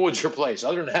 Inglewood's your place.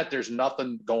 Other than that, there's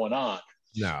nothing going on.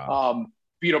 No.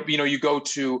 You go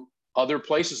to other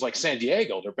places like San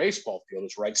Diego, their baseball field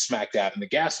is right smack dab in the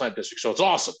Gaslamp district. So it's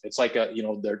awesome. It's like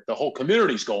the whole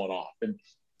community's going off. And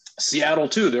Seattle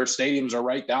too, their stadiums are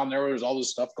right down there where there's all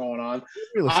this stuff going on.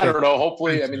 I don't know.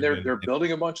 Hopefully, I mean, they're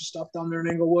building a bunch of stuff down there in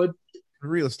Inglewood.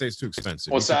 Real estate's too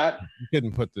expensive. What's that? You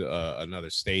couldn't put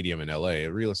another stadium in LA.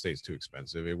 Real estate's too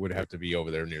expensive. It would have to be over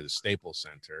there near the Staples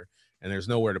Center, and there's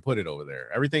nowhere to put it over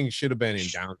there. Everything should have been in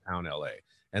downtown LA,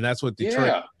 and that's what Detroit.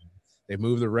 Yeah. They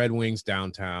moved the Red Wings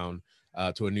downtown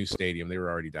to a new stadium. They were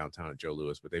already downtown at Joe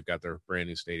Louis, but they've got their brand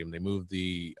new stadium. They moved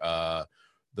the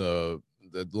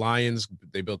Lions,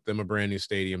 they built them a brand new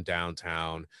stadium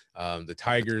downtown. The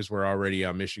Tigers were already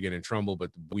on Michigan and Trumbull, but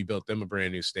we built them a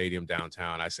brand new stadium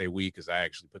downtown. I say we because I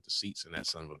actually put the seats in that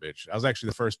son of a bitch. I was actually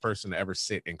the first person to ever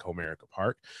sit in Comerica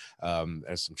Park.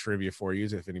 As some trivia for you,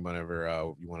 if anyone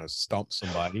ever you want to stump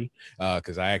somebody,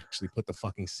 because I actually put the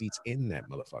fucking seats in that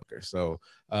motherfucker. So,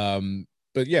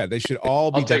 but yeah, they should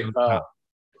all be downtown.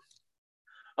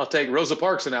 I'll take Rosa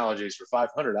Parks analogies for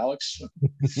 500, Alex.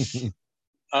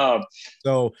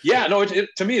 So yeah, no,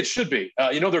 to me it should be.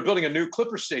 They're building a new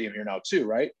Clippers stadium here now too,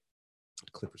 right?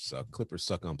 Clippers suck. Clippers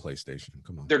suck on PlayStation.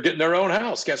 Come on. They're getting their own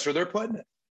house. Guess where they're putting it?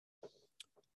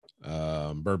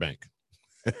 Burbank.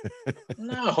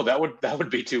 No, that would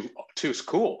be too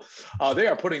cool. They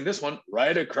are putting this one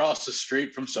right across the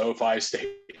street from SoFi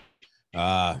Stadium.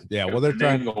 Yeah. Well, they're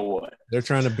trying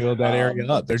to build that area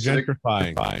up. They're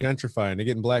gentrifying. They're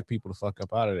getting black people to fuck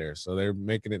up out of there. So they're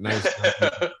making it nice.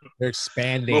 They're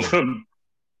expanding.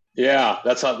 Yeah,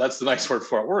 that's the nice word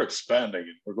for it. We're expanding.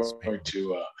 We're going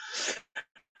to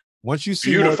once you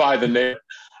see beautify the name.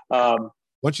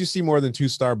 Once you see more than 2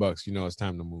 Starbucks, it's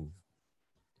time to move.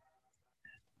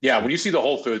 Yeah, when you see the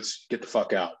Whole Foods, get the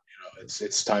fuck out.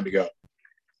 It's time to go.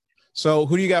 So,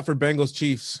 who do you got for Bengals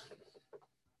Chiefs?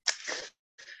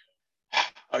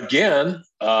 Again,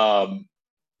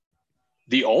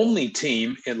 the only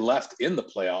team left in the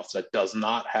playoffs that does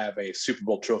not have a Super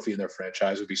Bowl trophy in their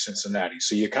franchise would be Cincinnati.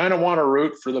 So you kind of want to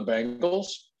root for the Bengals.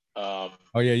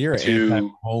 You're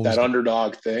to that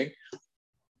underdog thing.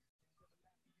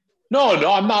 No,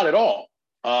 I'm not at all.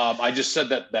 I just said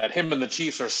that him and the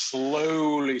Chiefs are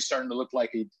slowly starting to look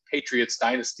like a Patriots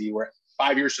dynasty where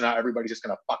 5 years from now, everybody's just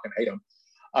going to fucking hate them.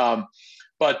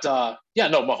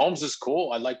 Mahomes is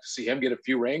cool. I'd like to see him get a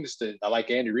few rings. I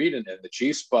like Andy Reid and the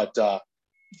Chiefs, but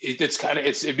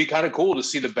it'd be kind of cool to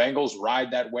see the Bengals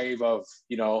ride that wave of,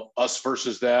 us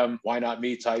versus them, why not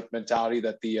me type mentality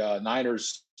that the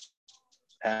Niners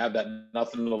have that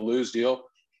nothing to lose deal.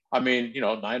 I mean,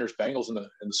 Niners Bengals in the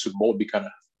Super Bowl would be kind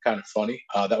of funny.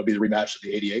 That would be the rematch of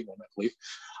the '88 one, I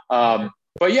believe.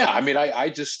 But yeah, I mean,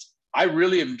 I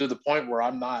really am to the point where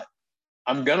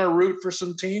I'm gonna root for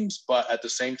some teams, but at the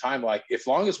same time, like, as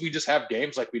long as we just have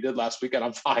games like we did last weekend,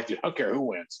 I'm fine. Dude. I don't care who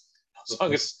wins, as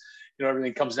long as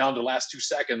everything comes down to the last 2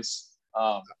 seconds.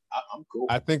 I'm cool.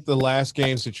 I think the last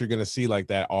games that you're gonna see like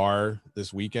that are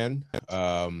this weekend.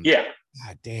 Yeah.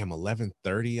 God damn,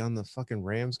 11:30 on the fucking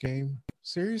Rams game.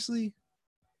 Seriously,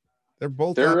 they're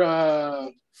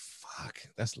Fuck,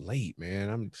 that's late,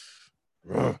 man.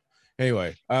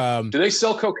 Anyway. Do they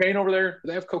sell cocaine over there? Do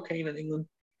they have cocaine in England?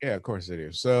 Yeah, of course they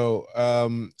do. So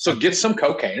get some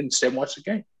cocaine and stay and watch the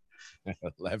game.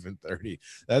 11:30.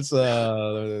 That's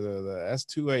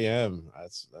 2 a.m.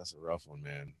 That's a rough one,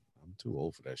 man. I'm too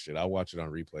old for that shit. I'll watch it on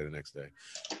replay the next day.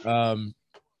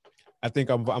 I think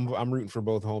I'm rooting for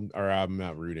both home, or I'm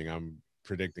not rooting. I'm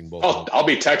predicting both. Oh, I'll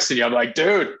be texting you. I'm like,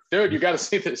 dude, you got to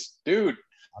see this, dude.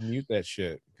 I'll mute that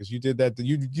shit because you did that.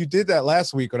 You did that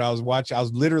last week when I was watching. I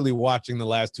was literally watching the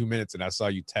last 2 minutes and I saw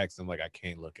you text. I'm like, I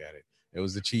can't look at it. It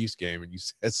was the Chiefs game and you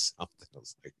said something. I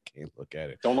was like, I can't look at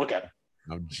it. Don't look at it.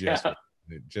 I'm just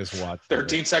watching.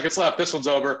 13 seconds left. This one's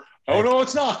over. Oh no,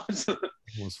 it's not. It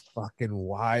was fucking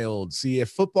wild. See, if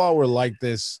football were like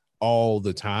this all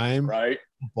the time, right?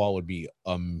 Football would be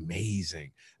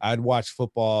amazing. I'd watch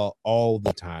football all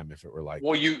the time if it were like.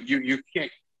 Well, you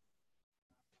can't.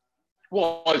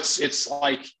 Well, it's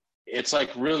like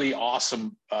really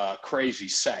awesome, crazy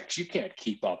sex. You can't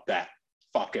keep up that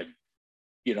fucking.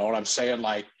 You know what I'm saying?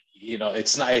 Like,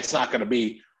 it's not going to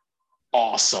be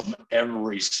awesome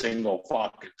every single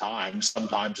fucking time.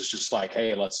 Sometimes it's just like,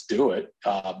 hey, let's do it.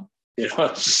 It's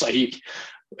just like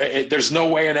there's no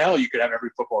way in hell you could have every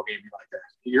football game be like that.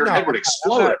 Your head would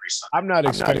explode every Sunday. I'm not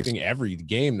expecting every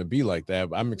game to be like that.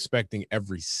 But I'm expecting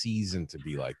every season to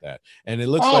be like that. And it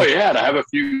looks to have a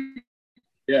few.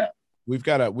 Yeah, we've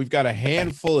got a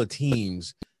handful of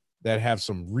teams that have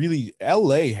some really.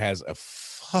 LA has a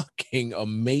fucking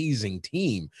amazing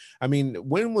team. I mean,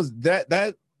 when was that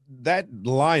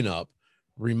lineup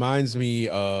reminds me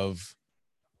of,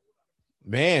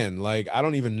 man, like, I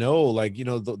don't even know, like,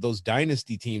 those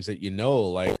dynasty teams that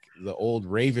like the old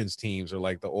Ravens teams or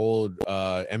like the old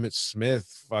Emmitt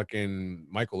Smith, fucking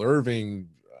Michael Irving,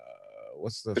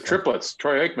 what's the triplets,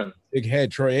 Troy Aikman, big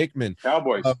head Troy Aikman,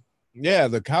 Cowboys. Yeah,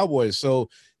 the Cowboys. So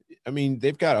I mean,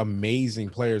 they've got amazing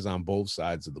players on both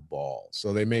sides of the ball,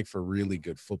 so they make for really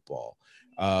good football.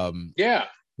 Yeah.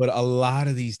 But a lot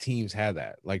of these teams have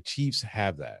that. Like Chiefs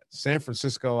have that. San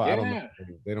Francisco, I don't know.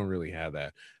 They don't really have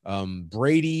that.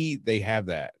 Brady, they have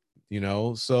that,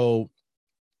 So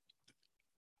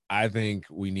I think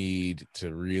we need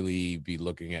to really be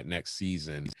looking at next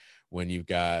season when you've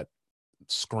got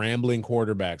scrambling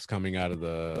quarterbacks coming out of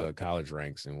the college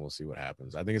ranks, and we'll see what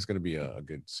happens. I think it's going to be a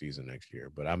good season next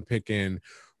year, but I'm picking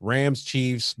Rams,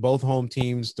 Chiefs, both home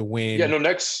teams to win. Yeah, no,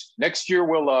 next year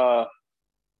will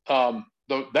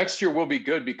the next year will be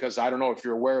good because I don't know if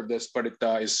you're aware of this, but it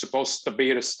is supposed to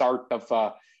be the start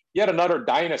of yet another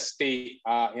dynasty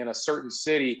in a certain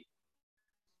city.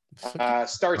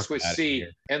 Starts with C,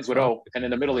 ends with O, and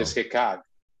in the middle is Chicago.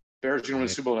 Bears are going to win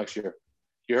the Super Bowl next year.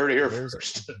 You heard it here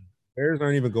first. Bears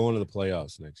aren't even going to the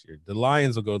playoffs next year. The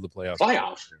Lions will go to the playoffs.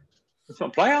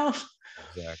 Playoffs?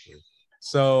 Exactly.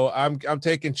 So I'm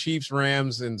taking Chiefs,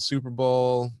 Rams, and Super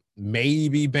Bowl.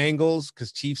 Maybe Bengals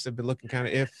because Chiefs have been looking kind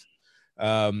of if.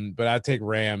 But I take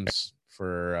Rams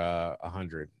for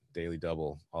 100 daily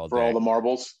double all day. For all the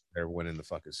marbles. They're winning the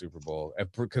fucking Super Bowl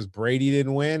because Brady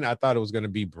didn't win. I thought it was going to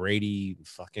be Brady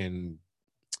fucking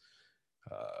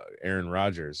Aaron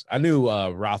Rodgers. I knew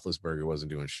Roethlisberger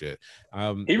wasn't doing shit.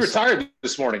 He retired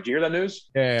this morning. Did you hear that news?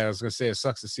 Yeah, I was gonna say it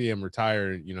sucks to see him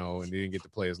retire, and he didn't get to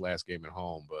play his last game at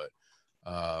home. But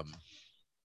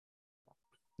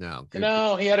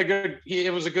no, he had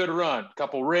it was a good run. A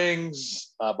couple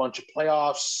rings, a bunch of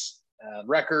playoffs,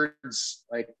 records.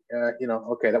 Like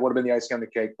okay, that would have been the icing on the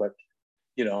cake, but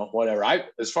whatever.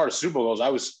 As far as Super Bowl goes, I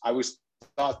was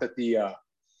thought that the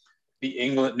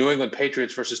New England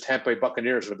Patriots versus Tampa Bay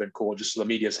Buccaneers would have been cool. Just so the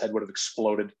media's head would have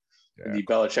exploded in the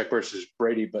Belichick versus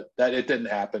Brady, but that it didn't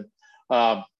happen.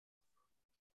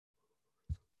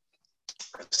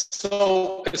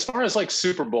 So as far as like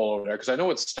Super Bowl over there, because I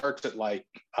know it starts at like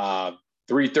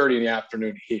 3:30 in the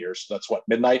afternoon here, so that's what,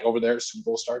 midnight over there. Super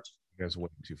Bowl starts. You guys are way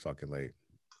too fucking late.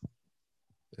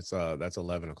 It's that's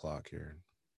 11 o'clock here.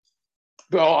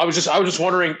 Well, I was just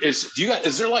wondering, do you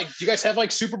guys have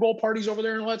like Super Bowl parties over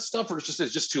there and all that stuff, or it's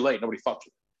just too late? Nobody fucks with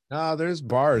it? No, there's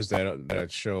bars that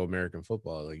show American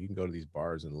football. Like you can go to these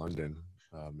bars in London,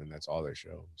 and that's all they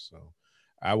show. So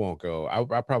I won't go.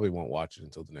 I probably won't watch it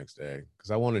until the next day because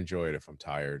I won't enjoy it if I'm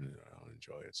tired and I don't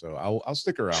enjoy it. So I'll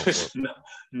stick around for it. Just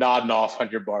nodding off on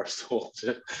your bar stool.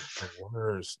 The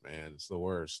worst, man. It's the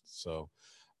worst. So,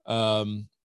 um,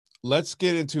 let's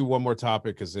get into one more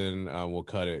topic because then we'll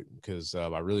cut it because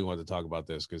I really wanted to talk about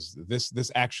this because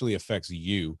this actually affects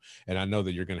you, and I know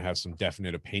that you're gonna have some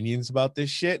definite opinions about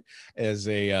this shit as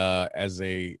a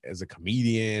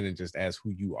comedian and just as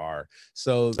who you are.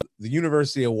 So the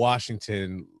University of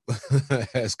Washington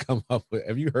has come up with.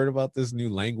 Have you heard about this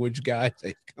new language guide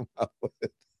they've come up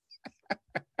with?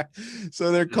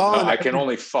 So they're calling. I can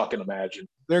only fucking imagine.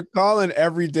 They're calling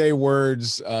everyday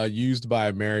words used by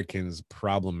Americans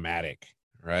problematic,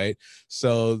 right?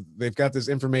 So they've got this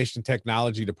information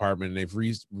technology department, and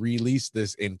they've released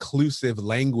this inclusive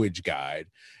language guide.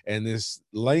 And this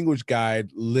language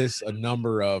guide lists a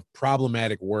number of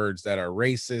problematic words that are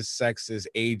racist, sexist,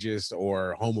 ageist,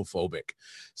 or homophobic.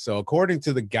 So according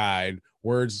to the guide,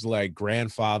 words like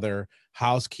grandfather,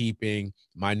 housekeeping,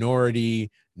 minority,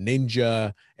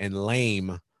 ninja, and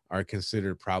lame are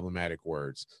considered problematic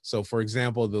words. So, for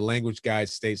example, the language guide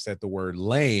states that the word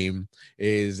lame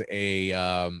is a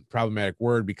problematic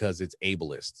word because it's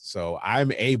ableist. So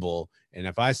I'm able, and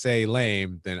if I say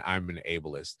lame, then I'm an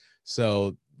ableist.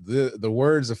 So the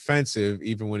word's offensive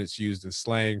even when it's used in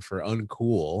slang for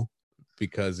uncool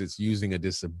because it's using a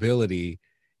disability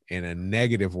in a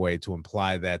negative way to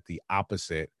imply that the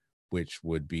opposite, which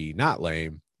would be not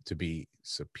lame, to be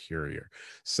superior.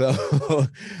 So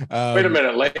Wait a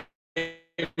minute, lame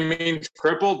means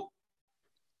crippled?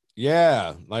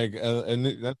 Yeah, like and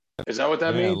that, is that what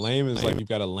that means? Lame is like you've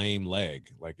got a lame leg,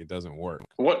 like it doesn't work.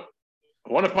 What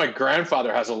if my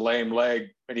grandfather has a lame leg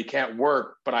and he can't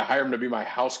work, but I hire him to be my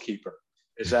housekeeper?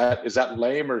 Is that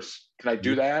lame, or can I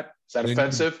do that? Is that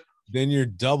offensive? Then you're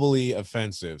doubly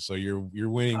offensive. So you're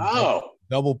winning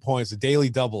double points, a daily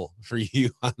double for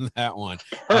you on that one.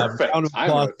 Perfect. I'm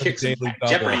gonna kick some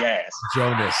Jeopardy ass,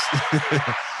 Jonas.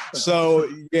 So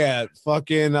yeah,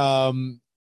 fucking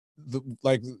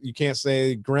like you can't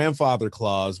say grandfather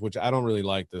clause, which I don't really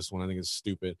like this one. I think it's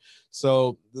stupid.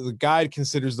 So the guide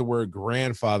considers the word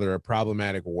grandfather a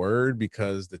problematic word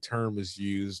because the term is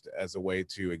used as a way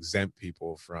to exempt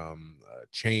people from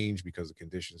change because of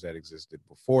conditions that existed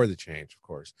before the change, of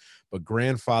course. But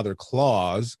grandfather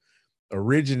clause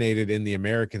originated in the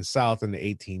American South in the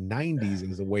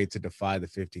 1890s as a way to defy the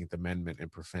 15th Amendment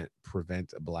and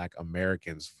prevent Black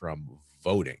Americans from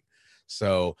voting.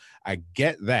 So I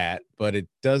get that, but it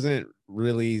doesn't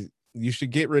really, you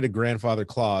should get rid of grandfather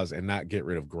clause and not get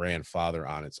rid of grandfather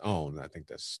on its own. I think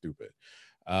that's stupid.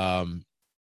 I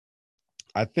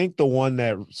think the one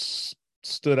that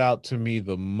stood out to me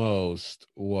the most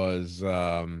was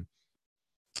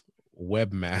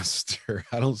webmaster.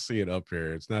 I don't see it up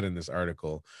here. It's not in this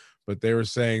article, but they were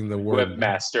saying the word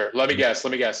webmaster. Let me guess.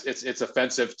 It's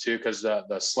offensive too because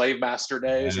the slave master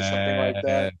days or something like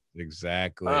that.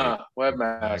 Exactly.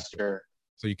 Webmaster.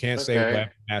 So you can't say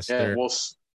webmaster. Yeah, well,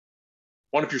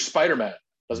 what if you're Spider-Man?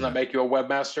 Doesn't that make you a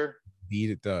webmaster? Indeed,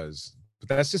 it does. But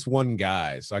that's just one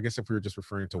guy. So I guess if we were just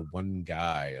referring to one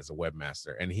guy as a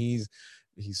webmaster, and he's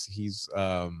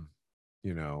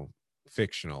you know,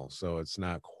 fictional, so it's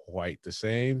not quite the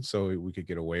same. So we could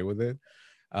get away with it.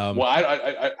 Well,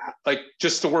 I like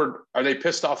just the word. Are they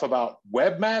pissed off about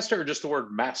webmaster or just the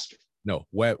word master? No,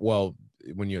 well,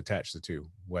 when you attach the two,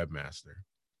 webmaster.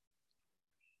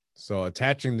 So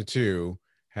attaching the two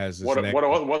has this what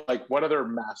other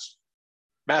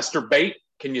master bait?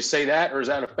 Can you say that, or is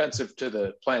that offensive to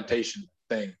the plantation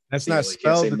thing? That's not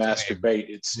spelled. You can't say masturbate.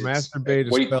 It's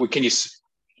masturbate. Can you?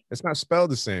 It's not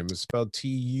spelled the same. It's spelled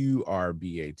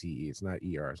Turbate. It's not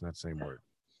ER. It's not the same word.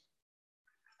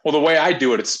 Well, the way I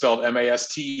do it, it's spelled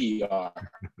Master.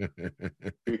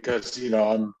 Because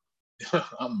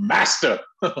I'm master.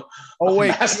 Oh wait,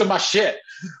 master my shit.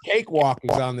 Cakewalk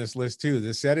is on this list too.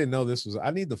 I didn't know this was.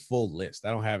 I need the full list.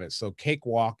 I don't have it. So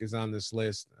Cakewalk is on this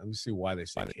list. Let me see why they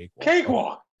say Cakewalk.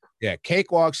 Cakewalk. Yeah,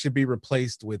 Cakewalk should be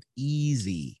replaced with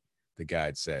easy. The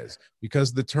guide says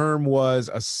because the term was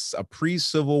a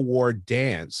pre-Civil War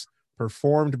dance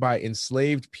performed by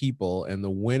enslaved people, and the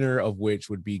winner of which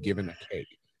would be given a cake.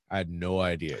 I had no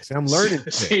idea. See, I'm learning.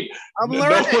 I'm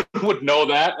learning. No one would know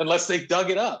that unless they dug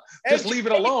it up. Just leave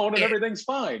it alone and everything's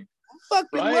fine. I'm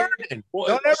fucking learning. Well,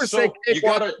 don't ever say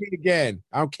Cakewalk again.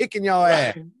 I'm kicking y'all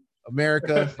ass,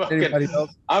 America. Anybody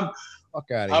else?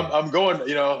 Fuck out of here. I'm going.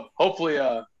 Hopefully,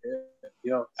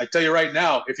 I tell you right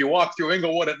now, if you walk through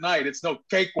Inglewood at night, it's no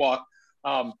cakewalk.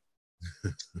 But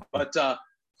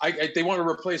they want to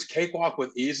replace cakewalk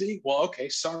with easy. Well, okay,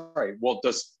 sorry. Well,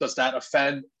 does that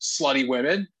offend slutty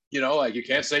women? Like you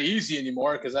can't say easy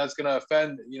anymore because that's going to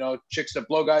offend, chicks that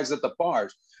blow guys at the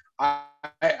bars.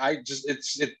 I just,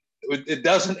 it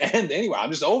doesn't end anyway.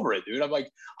 I'm just over it, dude. I'm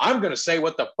like, I'm going to say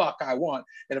what the fuck I want.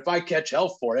 And if I catch hell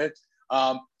for it,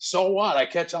 so what?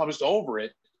 I'm just over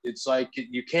it. It's like,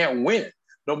 you can't win.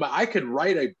 No, I could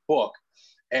write a book,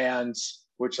 and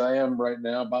which I am right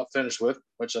now about finished with,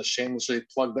 which I shamelessly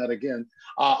plug that again.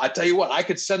 I tell you what, I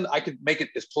could make it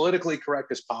as politically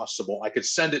correct as possible. I could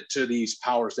send it to these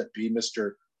powers that be,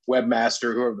 Mr.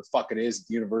 Webmaster, whoever the fuck it is at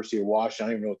the University of Washington. I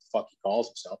don't even know what the fuck he calls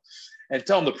himself, and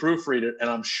tell him to proofread it. And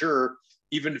I'm sure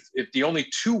even if the only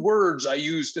 2 words I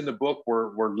used in the book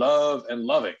were love and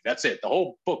loving, that's it. The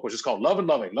whole book was just called Love and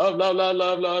Loving. Love, love, love,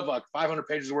 love, love, like 500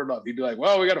 pages of word love. He'd be like,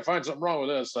 well, we got to find something wrong with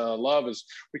this. Love is,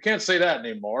 we can't say that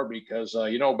anymore because,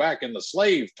 back in the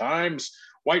slave times,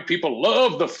 white people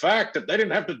love the fact that they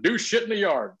didn't have to do shit in the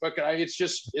yard. But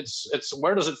it's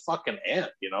where does it fucking end,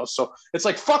 So it's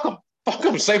like, fuck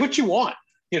them, say what you want,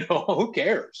 who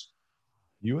cares?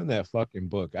 You and that fucking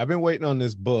book. I've been waiting on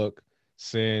this book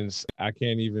since I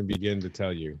can't even begin to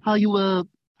tell you. How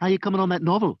you coming on that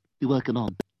novel you're working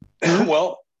on?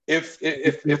 Well,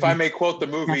 if I may quote the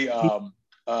movie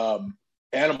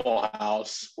Animal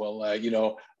House,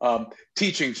 well,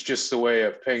 teaching's just the way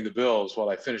of paying the bills while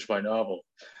I finish my novel.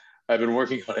 I've been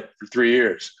working on it for 3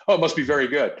 years. Oh, it must be very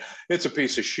good. It's a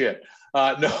piece of shit.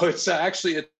 No, it's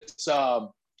actually,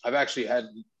 I've actually had,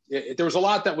 there was a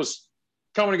lot that was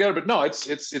coming together, but no,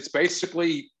 it's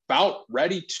basically about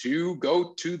ready to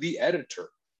go to the editor.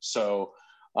 So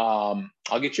I'll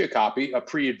get you a copy, a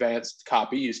pre-advanced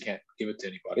copy. You just can't give it to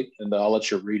anybody, and I'll let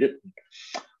you read it.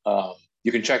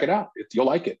 You can check it out. You'll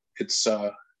like it. It's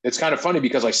kind of funny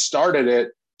because I started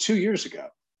it 2 years ago,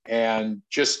 and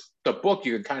just the book,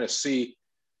 you can kind of see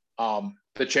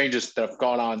the changes that have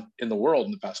gone on in the world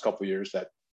in the past couple of years that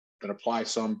apply,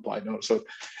 some apply no. So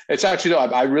it's actually,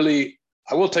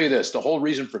 I will tell you this, the whole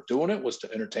reason for doing it was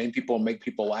to entertain people and make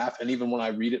people laugh. And even when I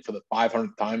read it for the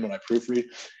 500th time, when I proofread,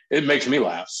 it makes me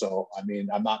laugh. So, I mean,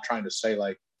 I'm not trying to say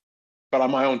but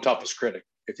I'm my own toughest critic,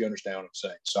 if you understand what I'm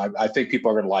saying. So I think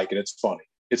people are going to like it. It's funny.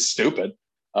 It's stupid.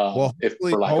 If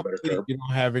for lack of a better term. You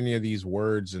don't have any of these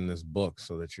words in this book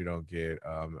so that you don't get,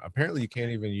 apparently you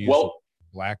can't even use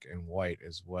black and white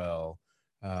as well.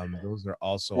 Those are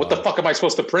also. What the fuck am I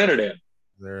supposed to print it in?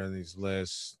 They're in these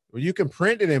lists. Well, you can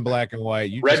print it in black and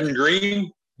white. Red and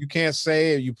green. You can't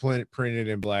say you print it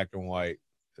in black and white.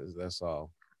 That's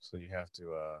all. So you have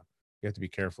to be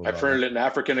careful. I printed it in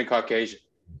African and Caucasian.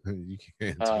 You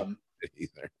can't do it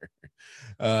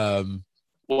either.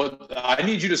 Well, I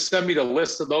need you to send me the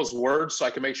list of those words so I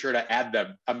can make sure to add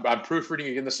them. I'm proofreading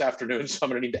again this afternoon, so I'm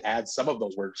going to need to add some of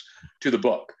those words to the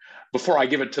book before I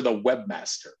give it to the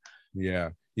webmaster. Yeah.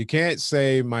 You can't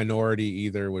say minority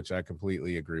either, which I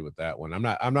completely agree with that one.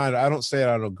 I don't say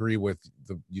I don't agree with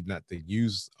the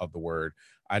use of the word.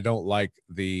 I don't like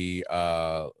the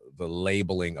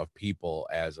labeling of people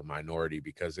as a minority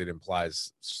because it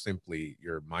implies simply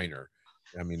you're minor.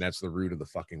 I mean, that's the root of the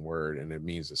fucking word, and it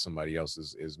means that somebody else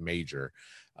is major.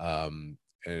 And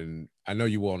I know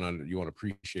you won't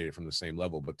appreciate it from the same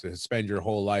level, but to spend your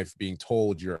whole life being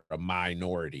told you're a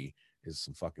minority is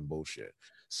some fucking bullshit.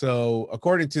 So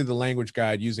according to the language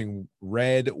guide, using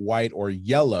red, white, or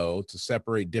yellow to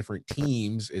separate different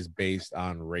teams is based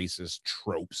on racist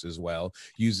tropes as well.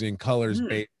 Using colors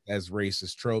based as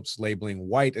racist tropes, labeling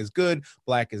white as good,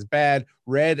 black as bad,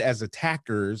 red as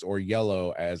attackers, or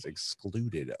yellow as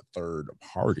excluded third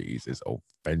parties is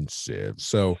offensive.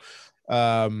 So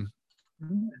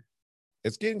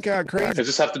it's getting kind of crazy. Does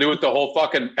this have to do with the whole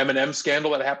fucking Eminem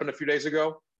scandal that happened a few days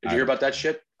ago? Did you hear about that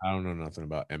shit? I don't know nothing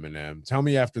about Eminem. Tell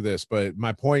me after this. But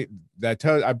my point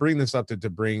I bring this up to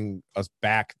bring us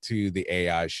back to the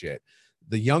AI shit.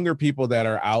 The younger people that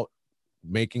are out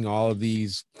making all of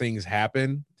these things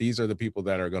happen, these are the people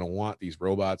that are going to want these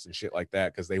robots and shit like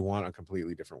that because they want a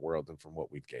completely different world than from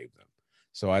what we gave them.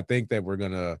 So I think that we're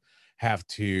going to have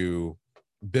to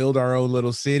build our own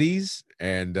little cities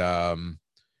and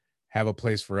have a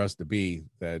place for us to be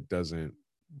that doesn't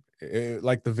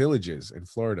like the villages in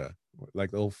Florida, like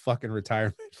the old fucking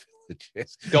retirement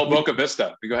villages. Del Boca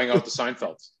Vista. We go hang out with the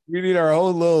Seinfelds. We need our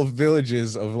own little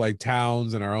villages of like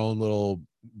towns and our own little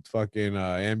fucking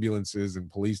ambulances and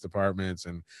police departments,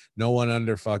 and no one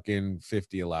under fucking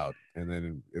 50 allowed. And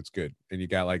then it's good. And you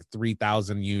got like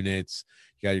 3,000 units.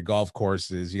 You got your golf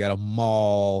courses. You got a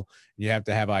mall. You have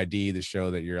to have ID to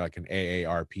show that you're like an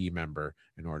AARP member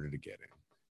in order to get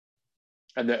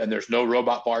in. And there's no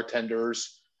robot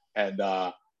bartenders. And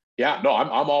yeah, no,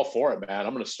 I'm all for it, man.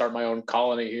 I'm gonna start my own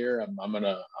colony here. I'm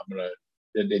gonna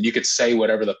and you could say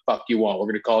whatever the fuck you want. We're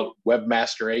gonna call it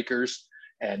Webmaster Acres,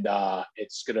 And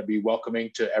it's going to be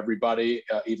welcoming to everybody,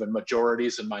 even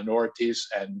majorities and minorities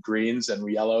and greens and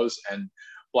yellows and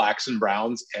blacks and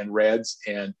browns and reds.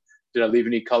 And did I leave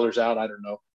any colors out? I don't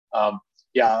know.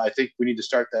 Yeah, I think we need to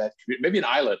start that. Maybe an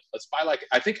island. Let's buy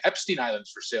I think Epstein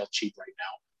Island's for sale cheap right now.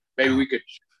 Maybe we could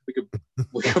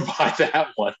buy that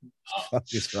one. What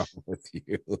is wrong with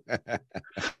you?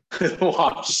 Well,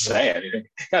 I'm just saying, you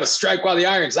got to strike while the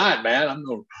iron's hot, man. I'm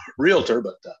no realtor,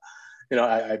 but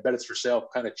I bet it's for sale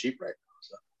kind of cheap right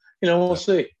now. So, we'll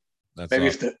see. Maybe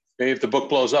awesome. If the book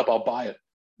blows up, I'll buy it.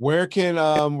 Where can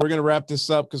we're gonna wrap this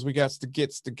up because we got to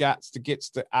get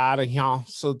out of here.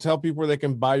 So tell people where they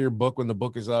can buy your book when the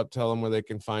book is up. Tell them where they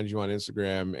can find you on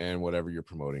Instagram and whatever you're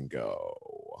promoting. Go.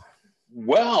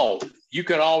 Well, you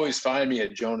can always find me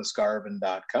at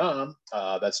jonasgarvin.com.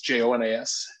 That's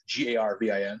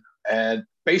JONASGARVIN. And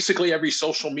basically every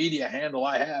social media handle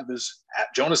I have is at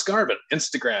Jonas Garvin,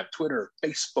 Instagram, Twitter,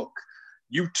 Facebook,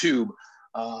 YouTube.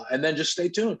 And then just stay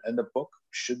tuned. And the book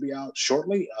should be out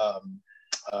shortly.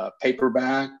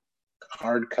 Paperback,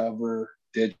 hardcover,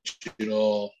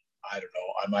 digital. I don't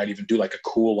know. I might even do like a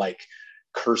cool, like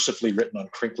cursively written on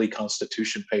crinkly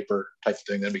Constitution paper type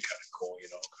thing. That'd be kind of cool,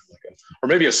 or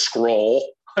maybe a scroll.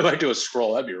 I might do a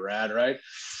scroll. That'd be rad, right?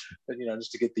 But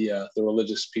just to get the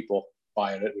religious people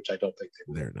buying it, which I don't think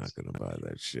they're not going to buy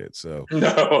that shit. So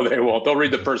no, they won't. They'll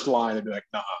read the first line and be like,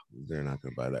 nah. They're not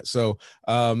going to buy that. So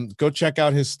go check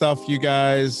out his stuff, you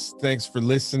guys. Thanks for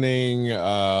listening.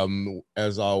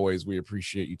 As always, we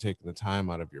appreciate you taking the time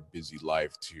out of your busy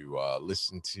life to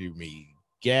listen to me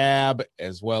gab,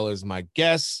 as well as my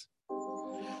guests.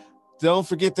 Don't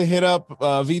forget to hit up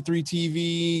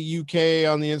V3TV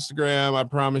UK on the Instagram. I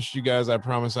promise you guys, I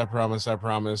promise.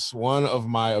 One of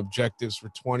my objectives for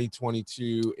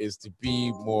 2022 is to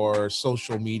be more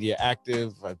social media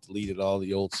active. I've deleted all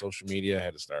the old social media. I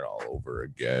had to start all over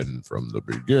again from the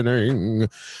beginning.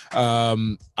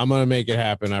 I'm going to make it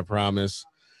happen, I promise.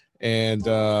 And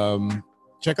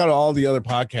check out all the other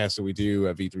podcasts that we do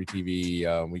at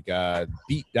V3TV. We got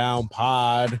Beat Down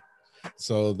Pod.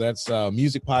 So that's a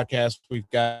music podcast we've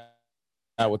got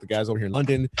with the guys over here in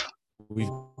London. We've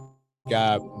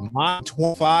got my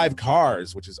 25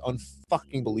 cars, which is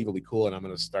unfucking believably cool. And I'm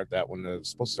going to start that one. It's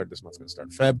supposed to start this month. It's going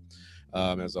to start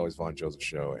Feb. As always, Vaughn Joseph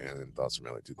Show and thoughts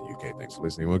from LA to the UK. Thanks for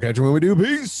listening. We'll catch you when we do.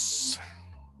 Peace.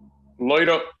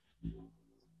 Later.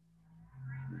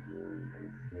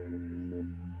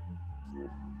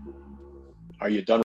 Are you done?